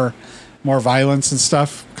with more violence and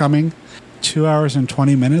stuff coming. 2 hours and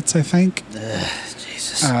 20 minutes, I think.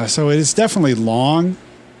 Jesus. So it is definitely long,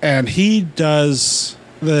 and he does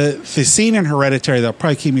the scene in Hereditary that'll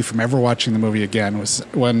probably keep me from ever watching the movie again was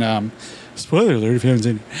when spoiler alert if you haven't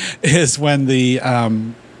seen it, is when the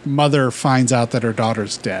mother finds out that her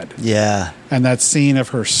daughter's dead. Yeah. And that scene of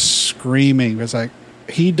her screaming was like,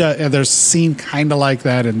 he does. There's a scene kind of like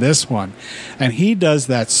that in this one, and he does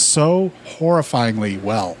that so horrifyingly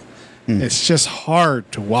well. It's just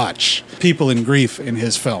hard to watch people in grief in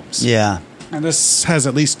his films. Yeah. And this has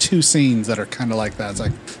at least 2 scenes that are kind of like that. It's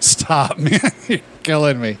like, stop, man.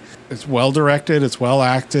 killing me. It's well directed. It's well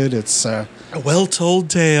acted. It's a well-told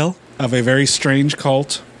tale of a very strange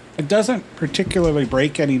cult. It doesn't particularly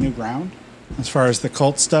break any new ground as far as the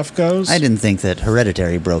cult stuff goes. I didn't think that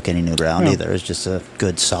Hereditary broke any new ground No. either. It was just a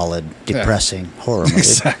good, solid, depressing horror movie.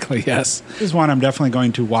 Exactly, yes. This is one I'm definitely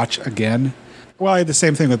going to watch again. Well, I had the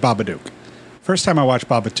same thing with Babadook. First time I watched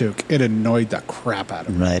Babadook, it annoyed the crap out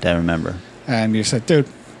of me. Right, I remember. And you said, dude,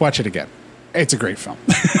 watch it again. It's a great film.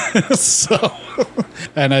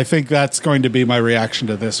 And I think that's going to be my reaction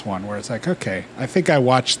to this one, where it's like, okay, I think I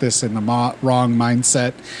watched this in the wrong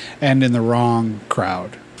mindset and in the wrong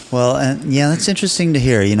crowd. Well, and yeah, that's interesting to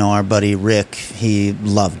hear. You know, our buddy Rick, he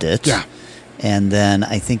loved it. Yeah. And then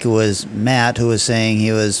I think it was Matt who was saying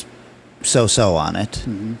he was so-so on it.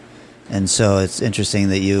 Mm-hmm. And so it's interesting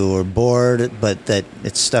that you were bored, but that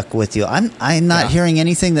it stuck with you. I'm not hearing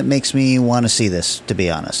anything that makes me want to see this, to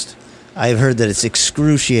be honest. I've heard that it's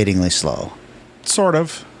excruciatingly slow. Sort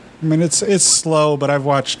of. I mean, it's slow, but I've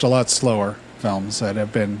watched a lot slower films that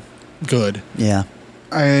have been good. Yeah.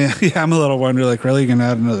 I'm a little wondering, like, really, you're going to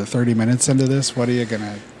add another 30 minutes into this? What are you going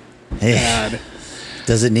to add?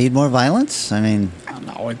 Does it need more violence? I mean...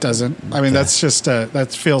 No, it doesn't. I mean, that's just,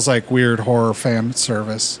 that feels like weird horror fan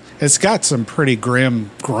service. It's got some pretty grim,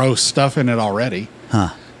 gross stuff in it already. Huh.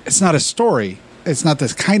 It's not a story. It's not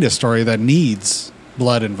this kind of story that needs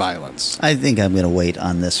blood and violence. I think I'm going to wait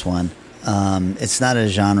on this one. It's not a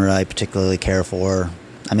genre I particularly care for.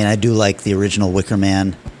 I mean, I do like the original Wicker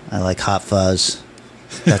Man. I like Hot Fuzz.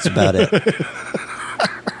 That's about it.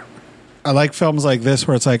 I like films like this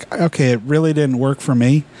where it's like, okay, it really didn't work for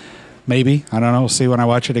me. Maybe. I don't know. We'll see when I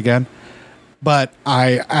watch it again. But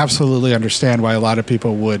I absolutely understand why a lot of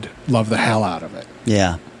people would love the hell out of it.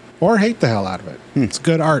 Yeah. Or hate the hell out of it. It's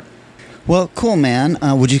good art. Well, cool, man.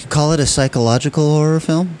 Would you call it a psychological horror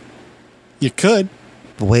film? You could.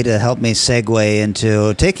 A way to help me segue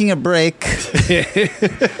into taking a break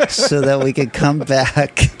so that we could come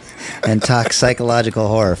back and talk psychological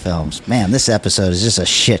horror films. Man, this episode is just a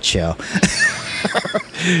shit show.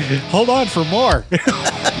 Hold on for more.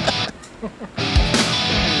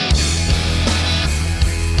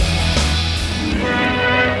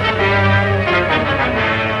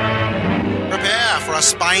 Prepare for a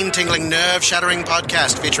spine-tingling, nerve-shattering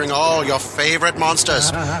podcast featuring all your favorite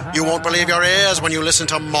monsters. You won't believe your ears when you listen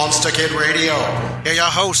to Monster Kid Radio. Hear your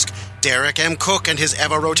host, Derek M. Cook, and his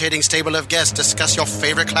ever-rotating stable of guests discuss your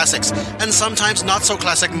favorite classics and sometimes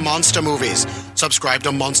not-so-classic monster movies. Subscribe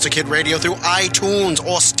to Monster Kid Radio through iTunes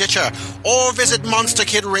or Stitcher, or visit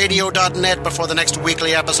monsterkidradio.net before the next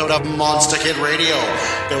weekly episode of Monster Kid Radio.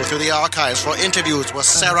 Go through the archives for interviews with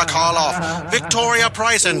Sarah Karloff, Victoria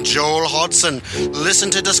Price, and Joel Hodgson. Listen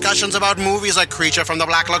to discussions about movies like Creature from the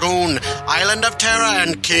Black Lagoon, Island of Terror,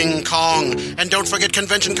 and King Kong. And don't forget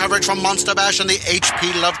convention coverage from Monster Bash and the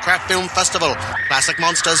H.P. Lovecraft Film Festival, Classic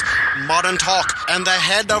Monsters, Modern Talk, and the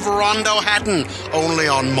head of Rondo Hatton, only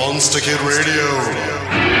on Monster Kid Radio.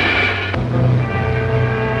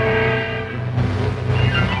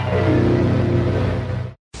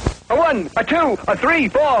 A 1, a 2, a 3,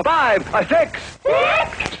 4, 5, a 6.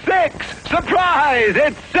 6! Surprise!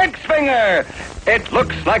 It's Six Finger! It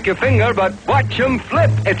looks like a finger, but watch him flip.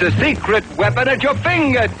 It's a secret weapon at your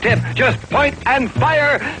fingertip. Just point and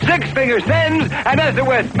fire. Six Finger sends an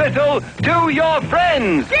SOS missile to your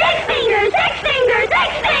friends. Six Finger! Six Finger!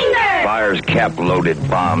 Six Finger! Fires cap-loaded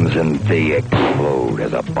bombs and they explode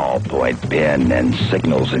as a ballpoint pen and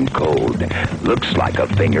signals in code. Looks like a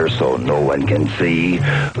finger so no one can see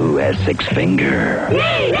who has Six Finger.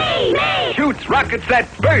 Me! Me! Me! Shoots rockets that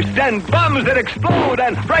burst and bombs that explode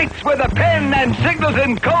and writes with a pen and signals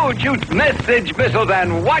in code. Shoots message missiles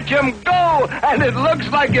and watch them go. And it looks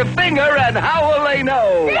like your finger, and how will they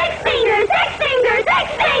know? Six Finger! Six Finger!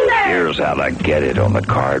 Six Finger! Here's how to get it on the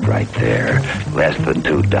card right there. Less than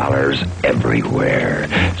 $2 everywhere.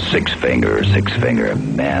 Six Finger,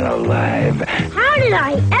 man alive. How did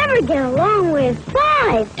I ever get along with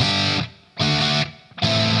 5?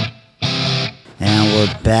 And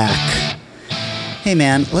we're back. Hey,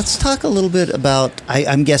 man, let's talk a little bit about...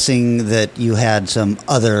 I'm guessing that you had some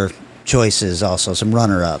other choices also, some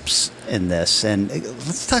runner-ups in this. And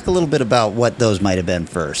let's talk a little bit about what those might have been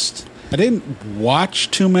first. I didn't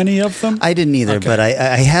watch too many of them. I didn't either, Okay. but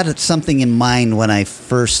I had something in mind when I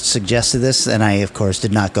first suggested this, and I, of course,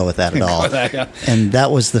 did not go with that at all. Yeah. And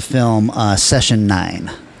that was the film Session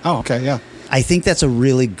 9. Oh, okay, yeah. I think that's a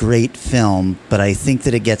really great film, but I think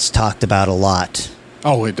that it gets talked about a lot.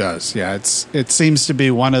 Oh, it does. Yeah, it seems to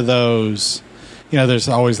be one of those, there's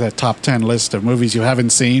always that top 10 list of movies you haven't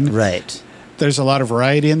seen. Right. There's a lot of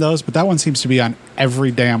variety in those, but that one seems to be on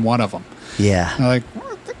every damn one of them. Yeah. And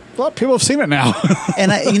a lot of people have seen it now.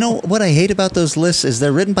 And you know what I hate about those lists is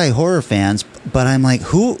they're written by horror fans, but I'm like,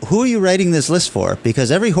 who are you writing this list for?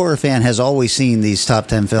 Because every horror fan has always seen these top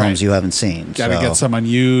 10 films you haven't seen. Got to get some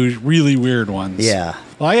unusual, really weird ones. Yeah.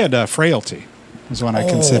 Well, I had Frailty was one I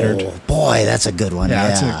considered. Oh, boy, that's a good one.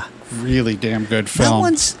 Yeah. It's a really damn good film. That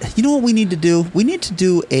one's, you know what we need to do? We need to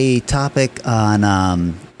do a topic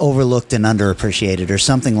on overlooked and underappreciated or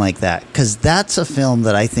something like that, because that's a film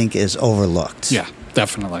that I think is overlooked. Yeah,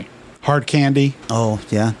 definitely. Hard Candy. Oh,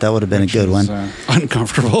 yeah, that would have been a good one.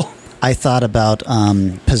 Uncomfortable. I thought about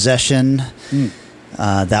Possession.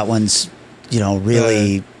 That one's,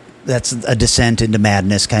 really... That's a descent into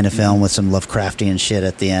madness kind of film with some Lovecraftian shit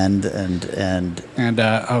at the end, and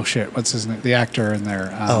oh shit, what's his name? The actor in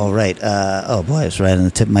there. Oh right, oh boy, it's right on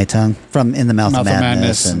the tip of my tongue. From In the Mouth of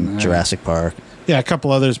Madness and Jurassic Park. Yeah, a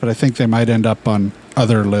couple others, but I think they might end up on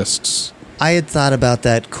other lists. I had thought about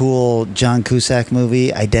that cool John Cusack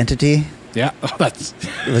movie, Identity. Yeah,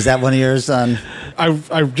 was that one of yours?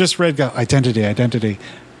 I just read Identity.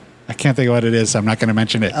 I can't think of what it is, so I'm not going to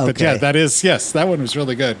mention it. Okay. But yeah, that one was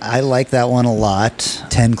really good. I like that one a lot.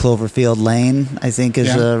 10 Cloverfield Lane, I think,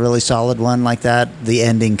 is a really solid one like that. The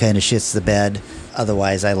ending kind of shits the bed.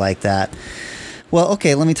 Otherwise, I like that. Well,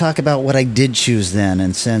 okay, let me talk about what I did choose then.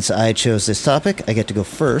 And since I chose this topic, I get to go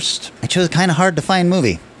first. I chose a kind of hard-to-find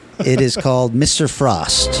movie. It is called Mr.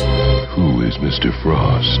 Frost. Who is Mr.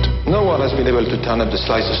 Frost? No one has been able to turn up the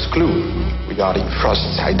slightest clue regarding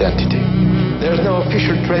Frost's identity. There's no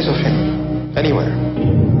official trace of him anywhere.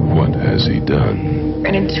 What has he done?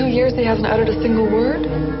 And in 2 years he hasn't uttered a single word?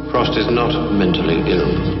 Frost is not mentally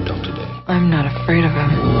ill, Dr. Day. I'm not afraid of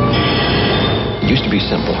him. It used to be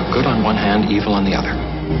simple. Good on one hand, evil on the other.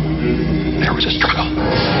 There was a struggle.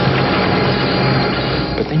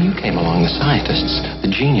 But then you came along, the scientists, the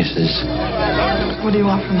geniuses. What do you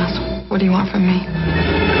want from us? What do you want from me?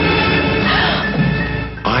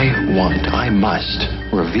 I must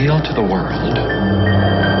reveal to the world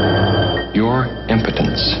your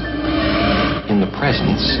impotence in the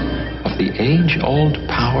presence of the age-old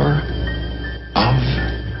power of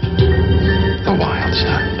the wild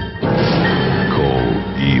side. Call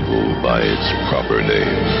evil by its proper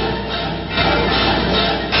name.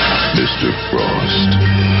 Mr. Frost.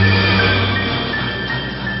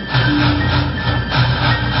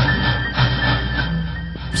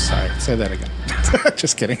 Sorry, say that again.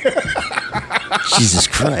 Just kidding. Jesus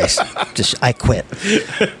Christ. I quit.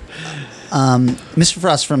 Mr.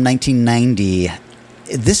 Frost from 1990.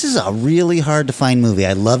 This is a really hard to find movie.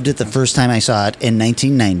 I loved it the first time I saw it in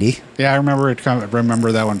 1990. Yeah, I remember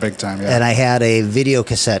that one big time. Yeah. And I had a video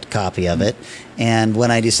cassette copy of it. And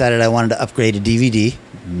when I decided I wanted to upgrade to DVD,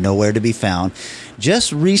 nowhere to be found.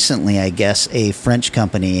 Just recently, I guess, a French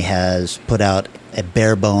company has put out a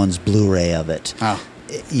bare bones Blu-ray of it. Oh.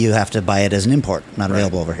 You have to buy it as an import, not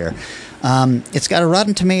available over here. It's got a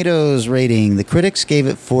Rotten Tomatoes rating. The critics gave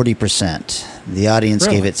it 40%. The audience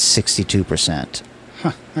gave it 62%.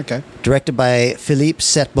 Huh, okay. Directed by Philippe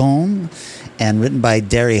Setbon and written by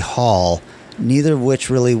Derry Hall, neither of which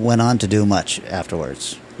really went on to do much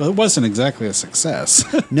afterwards. Well, it wasn't exactly a success.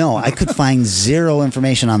 No, I could find zero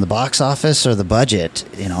information on the box office or the budget,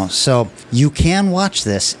 So you can watch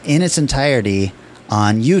this in its entirety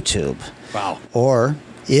on YouTube. Wow. Or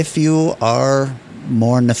if you are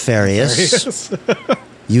more nefarious,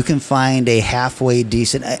 you can find a halfway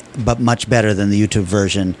decent, but much better than the YouTube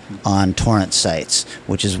version on torrent sites,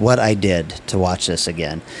 which is what I did to watch this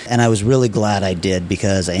again. And I was really glad I did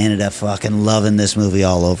because I ended up fucking loving this movie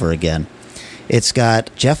all over again. It's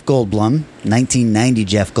got Jeff Goldblum, 1990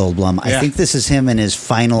 Jeff Goldblum. Yeah. I think this is him in his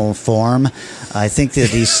final form. I think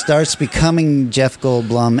that he starts becoming Jeff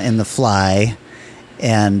Goldblum in The Fly.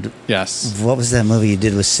 And yes, what was that movie you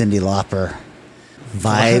did with Cyndi Lauper?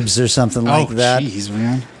 Vibes or something like that. Oh, jeez,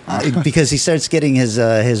 man. Because he starts getting his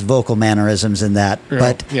vocal mannerisms in that.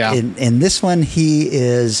 But in this one, he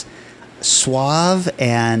is suave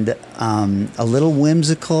and a little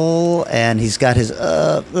whimsical, and he's got his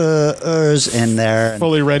in there.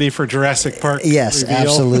 Fully ready for Jurassic Park. Yes, reveal.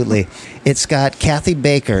 Absolutely. It's got Kathy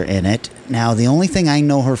Baker in it. Now, the only thing I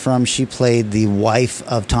know her from, she played the wife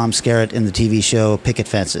of Tom Skerritt in the TV show Picket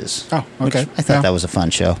Fences. Oh, okay. I thought that was a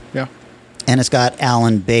fun show. Yeah. And it's got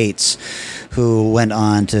Alan Bates, who went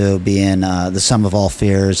on to be in The Sum of All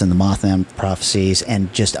Fears and The Mothman Prophecies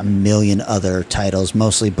and just a million other titles,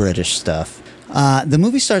 mostly British stuff. The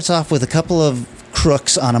movie starts off with a couple of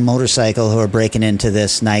crooks on a motorcycle who are breaking into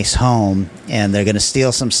this nice home, and they're going to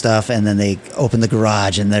steal some stuff, and then they open the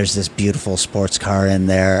garage, and there's this beautiful sports car in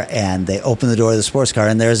there, and they open the door of the sports car,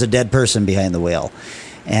 and there's a dead person behind the wheel.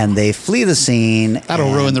 And they flee the scene.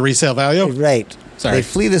 That'll ruin the resale value. Right. Sorry. They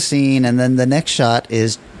flee the scene, and then the next shot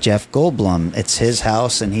is Jeff Goldblum. It's his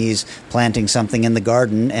house, and he's planting something in the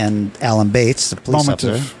garden, and Alan Bates, the police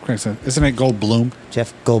officer. Isn't it Goldblum?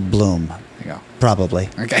 Jeff Goldblum. There you go. Probably.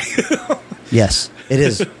 Okay. Yes, it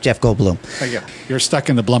is Jeff Goldblum. There you go. You're stuck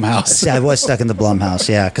in the Blumhouse. I was stuck in the Blumhouse,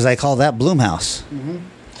 yeah, because I call that Bloomhouse. Mm-hmm.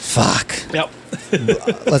 Fuck. Yep.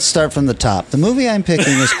 Let's start from the top. The movie I'm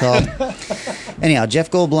picking is called... Anyhow,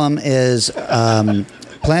 Jeff Goldblum is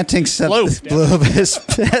planting something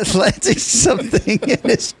in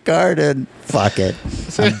his garden. Fuck it.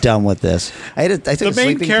 I'm done with this. I took The a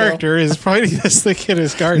main sleeping character is planting this thing in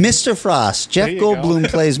his garden. Mr. Frost. Jeff Goldblum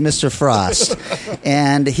plays Mr. Frost.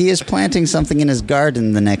 And he is planting something in his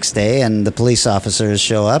garden the next day, and the police officers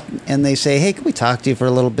show up, and they say, hey, can we talk to you for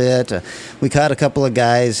a little bit? We caught a couple of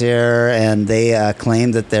guys here, and they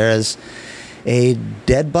claim that there is a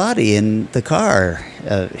dead body in the car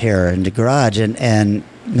here in the garage. And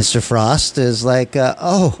Mr. Frost is like,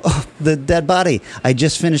 oh, the dead body. I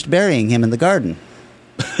just finished burying him in the garden.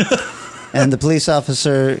 And the police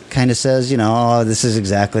officer kind of says, this is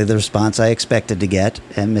exactly the response I expected to get.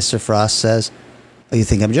 And Mr. Frost says, oh, you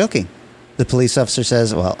think I'm joking? The police officer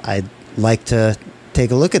says, well, I'd like to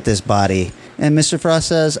take a look at this body. And Mr. Frost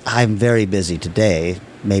says, I'm very busy today,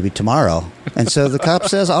 maybe tomorrow. And so the cop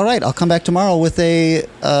says, all right, I'll come back tomorrow with a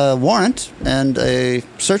warrant and a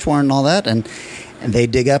search warrant and all that. And they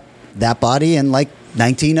dig up that body and like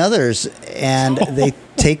 19 others. And they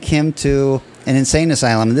take him to an insane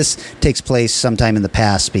asylum. And this takes place sometime in the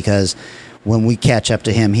past, because when we catch up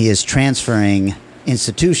to him, he is transferring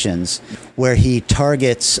institutions, where he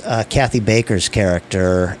targets Kathy Baker's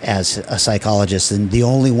character as a psychologist, and the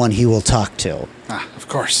only one he will talk to. Of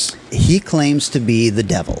course. He claims to be the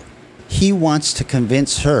devil. He wants to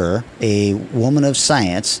convince her, a woman of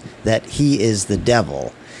science, that he is the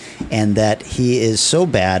devil, and that he is so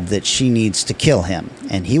bad that she needs to kill him.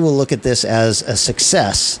 And he will look at this as a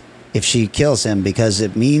success if she kills him, because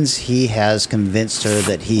it means he has convinced her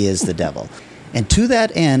that he is the devil. And to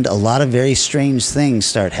that end, a lot of very strange things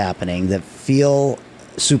start happening that feel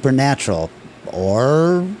supernatural,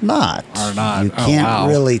 or not. Or not. You can't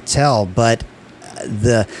really tell, but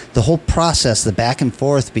the whole process, the back and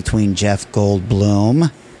forth between Jeff Goldblum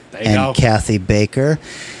and Kathy Baker,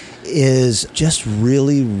 is just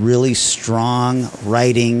really, really strong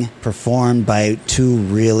writing performed by two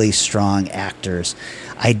really strong actors.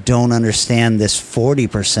 I don't understand this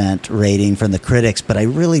 40% rating from the critics, but I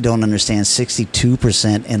really don't understand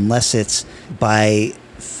 62% unless it's by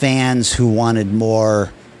fans who wanted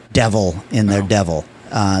more devil in their devil.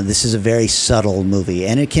 This is a very subtle movie,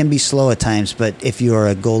 and it can be slow at times, but if you're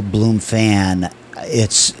a Goldblum fan,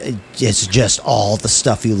 it's just all the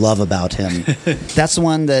stuff you love about him. That's the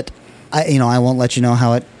one that I won't let you know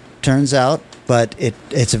how it turns out, but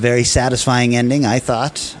it's a very satisfying ending, I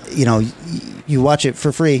thought. You watch it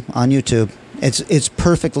for free on YouTube. It's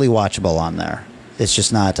perfectly watchable on there. It's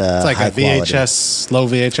just not it's like high a VHS,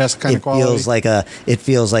 quality. low VHS kind of quality. It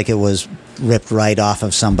feels like it was ripped right off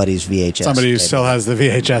of somebody's VHS. Somebody who still has the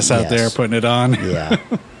VHS out there putting it on. Yeah.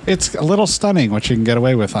 It's a little stunning what you can get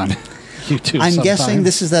away with on YouTube. I'm guessing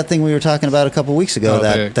this is that thing we were talking about a couple weeks ago,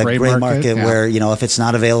 that gray market where, if it's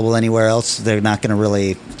not available anywhere else, they're not going to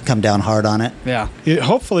really come down hard on it. Yeah.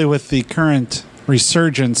 Hopefully with the current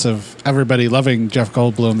resurgence of everybody loving Jeff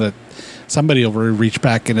Goldblum, that somebody will reach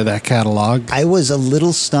back into that catalog. I was a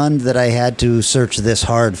little stunned that I had to search this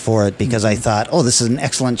hard for it, because I thought, this is an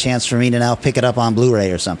excellent chance for me to now pick it up on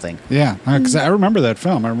Blu-ray or something. Yeah, because I remember that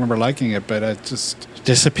film. I remember liking it, but it just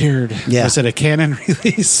disappeared. Yeah. Was it a Canon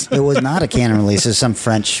release? It was not a Canon release. It was some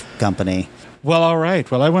French company. Well, all right.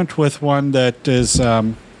 Well, I went with one that is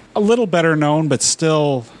a little better known, but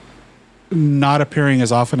still not appearing as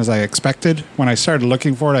often as I expected. When I started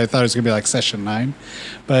looking for it, I thought it was going to be like Session 9,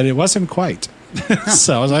 but it wasn't quite.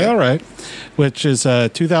 So I was like, all right, which is a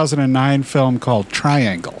 2009 film called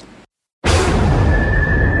Triangle. You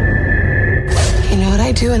know what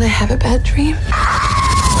I do when I have a bad dream?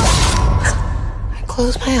 I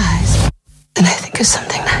close my eyes and I think of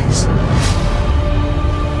something nice.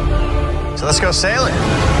 So let's go sailing.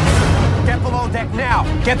 Get below deck now.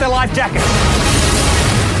 Get the life jacket.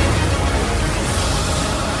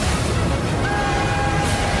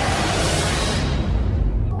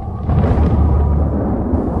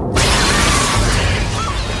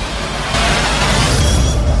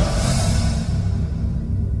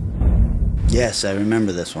 Yes, I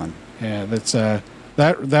remember this one. Yeah, that's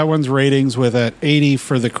that one's ratings with an 80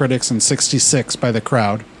 for the critics and 66 by the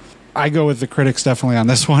crowd. I go with the critics definitely on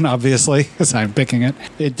this one, obviously, because I'm picking it.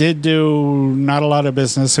 It did do not a lot of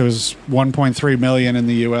business. It was $1.3 million in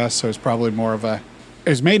the U.S., so it's probably more of a It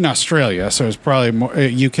was made in Australia, so it was probably more,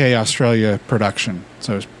 UK Australia production.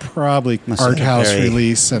 So it was probably Must art have house very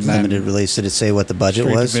release and limited then release. Did it say what the budget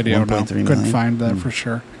straight to was? video. No, 1.3 couldn't million? find that for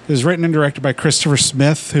sure. It was written and directed by Christopher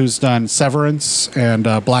Smith, who's done Severance and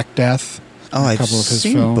Black Death. Oh, I've couple of his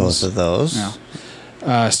seen films. both of those.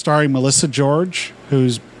 Yeah. Starring Melissa George,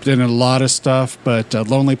 who's been in a lot of stuff, but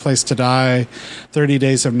Lonely Place to Die, 30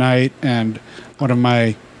 Days of Night, and one of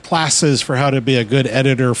my classes for how to be a good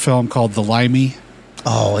editor film called The Limey.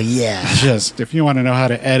 Oh, yeah. Just, if you want to know how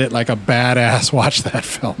to edit like a badass, watch that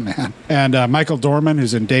film, man. And Michael Dorman,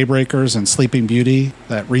 who's in Daybreakers and Sleeping Beauty,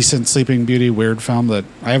 that recent Sleeping Beauty weird film that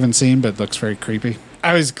I haven't seen but looks very creepy.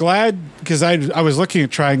 I was glad because I was looking at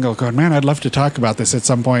Triangle going, man, I'd love to talk about this at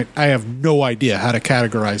some point. I have no idea how to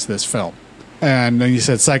categorize this film. And then you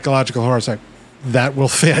said psychological horror. It's like, that will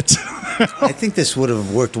fit. I think this would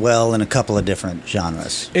have worked well in a couple of different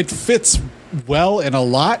genres. It fits well in a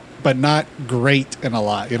lot, but not great in a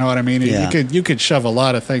lot. You know what I mean? Yeah. You could shove a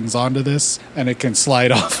lot of things onto this, and it can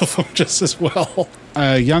slide off of them just as well.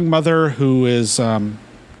 A young mother who is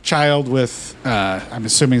child with, I'm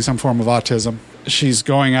assuming, some form of autism. She's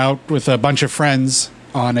going out with a bunch of friends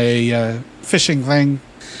on a fishing thing.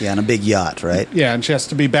 Yeah, on a big yacht, right? Yeah, and she has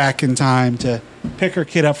to be back in time to pick her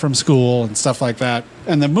kid up from school and stuff like that.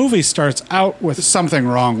 And the movie starts out with something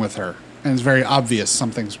wrong with her. And it's very obvious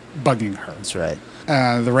something's bugging her. That's right.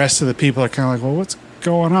 The rest of the people are kind of like, well, what's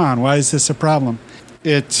going on? Why is this a problem?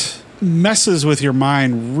 It messes with your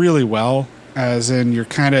mind really well, as in you're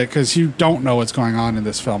kind of, because you don't know what's going on in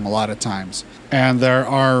this film a lot of times. And there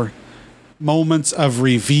are moments of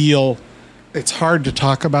reveal. It's hard to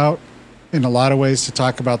talk about in a lot of ways, to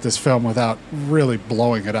talk about this film without really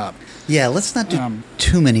blowing it up. Yeah, let's not do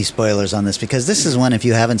too many spoilers on this, because this is one, if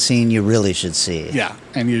you haven't seen, you really should see. Yeah,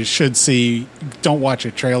 and you should see. Don't watch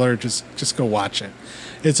a trailer. Just go watch it.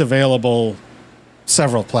 It's available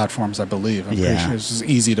several platforms, I believe. I'm pretty sure it's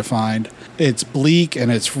easy to find. It's bleak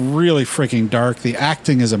and it's really freaking dark. The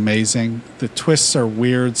acting is amazing. The twists are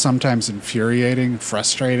weird, sometimes infuriating,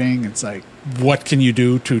 frustrating. It's like, what can you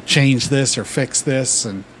do to change this or fix this?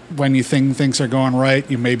 And when you think things are going right,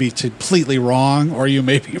 you may be completely wrong, or you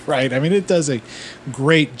may be right. I mean, it does a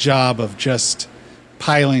great job of just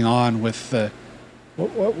piling on with the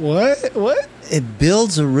what? It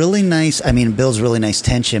builds a really nice. I mean, it builds really nice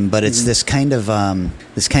tension, but it's this kind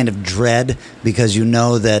of dread, because you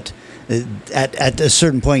know that at a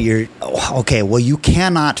certain point you're okay. Well, you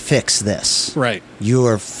cannot fix this. Right. You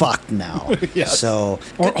are fucked now. Yes. So,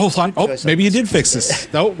 or hold on. Oh, maybe you did fix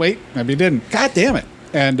this. No, wait. Maybe you didn't. God damn it.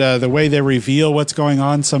 And the way they reveal what's going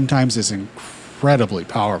on sometimes is incredibly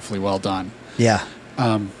powerfully well done. Yeah.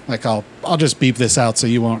 Like I'll just beep this out so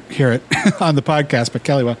you won't hear it on the podcast, but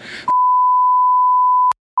Kelly will.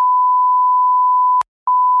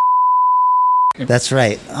 That's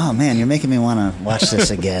right. Oh man, you're making me want to watch this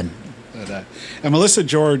again. And Melissa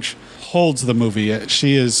George holds the movie.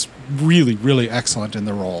 She is really, really excellent in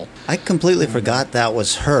the role. I completely forgot that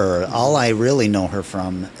was her. All I really know her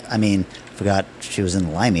from, I mean, forgot she was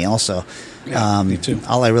in Limey also. Yeah, me too.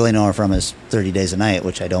 All I really know her from is 30 Days a Night,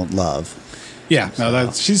 which I don't love. Yeah,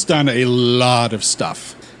 no, she's done a lot of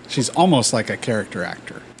stuff. She's almost like a character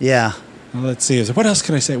actor. Yeah. Well, let's see. What else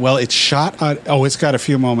can I say? Well, it's shot on... Oh, it's got a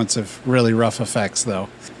few moments of really rough effects, though.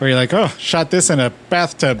 Where you're like, oh, shot this in a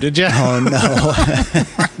bathtub, did you? Oh,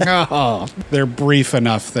 no. No. They're brief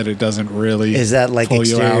enough that it doesn't really Is that like pull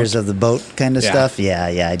exteriors of the boat kind of Yeah. stuff?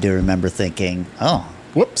 Yeah, I do remember thinking, oh.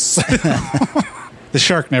 Whoops. The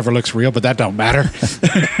shark never looks real, but that don't matter.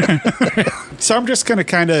 So I'm just going to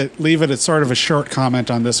kind of leave it as sort of a short comment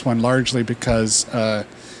on this one, largely because I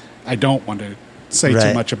don't want to say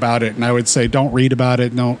too much about it. And I would say don't read about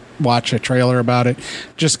it. Don't watch a trailer about it.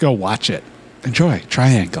 Just go watch it. Enjoy.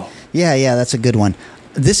 Triangle. Yeah, that's a good one.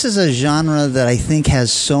 This is a genre that I think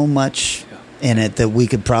has so much in it that we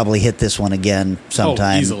could probably hit this one again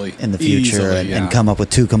sometime in the future and come up with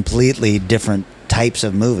two completely different types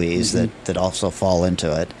of movies that also fall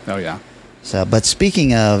into it. Oh, yeah. So, but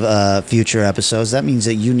speaking of future episodes, that means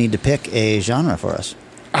that you need to pick a genre for us.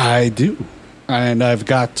 I do. And I've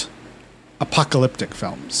got apocalyptic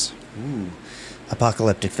films. Ooh.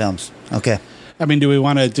 Apocalyptic films. Okay. I mean, do we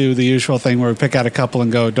want to do the usual thing where we pick out a couple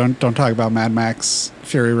and go, don't talk about Mad Max,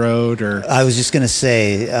 Fury Road, or... I was just going to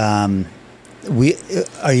say,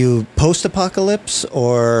 are you post-apocalypse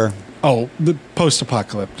or... Oh, the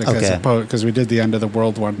post-apocalyptic, okay. Because we did the end of the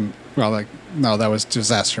world one. Well, no, that was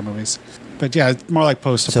disaster movies. But yeah, more like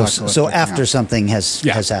post-apocalyptic. So after something has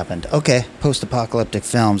happened. Okay, post-apocalyptic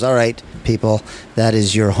films. All right, people, that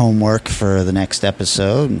is your homework for the next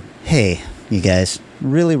episode. Hey, you guys,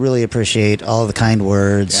 Really, really appreciate all the kind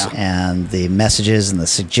words and the messages and the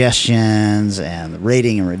suggestions and the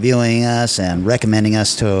rating and reviewing us and recommending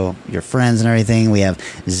us to your friends and everything. We have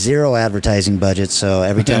zero advertising budget, so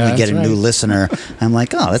every time we get a new listener, I'm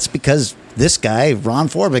like, oh, that's because this guy, Ron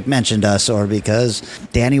Forbick, mentioned us, or because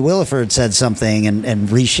Danny Williford said something and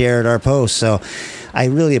reshared our post. So I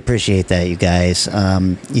really appreciate that, you guys.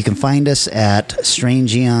 You can find us at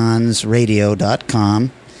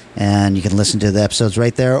strangeeonsradio.com. And you can listen to the episodes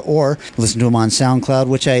right there, or listen to them on SoundCloud,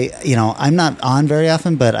 which I'm not on very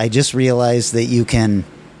often, but I just realized that you can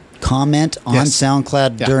comment on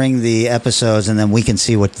SoundCloud during the episodes, and then we can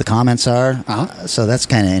see what the comments are. So that's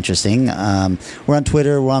kind of interesting. We're on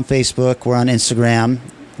Twitter, we're on Facebook, we're on Instagram.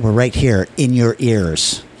 We're right here in your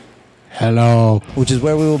ears. Hello. Which is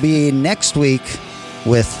where we will be next week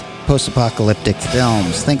with post-apocalyptic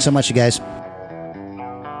films. Thanks so much, you guys.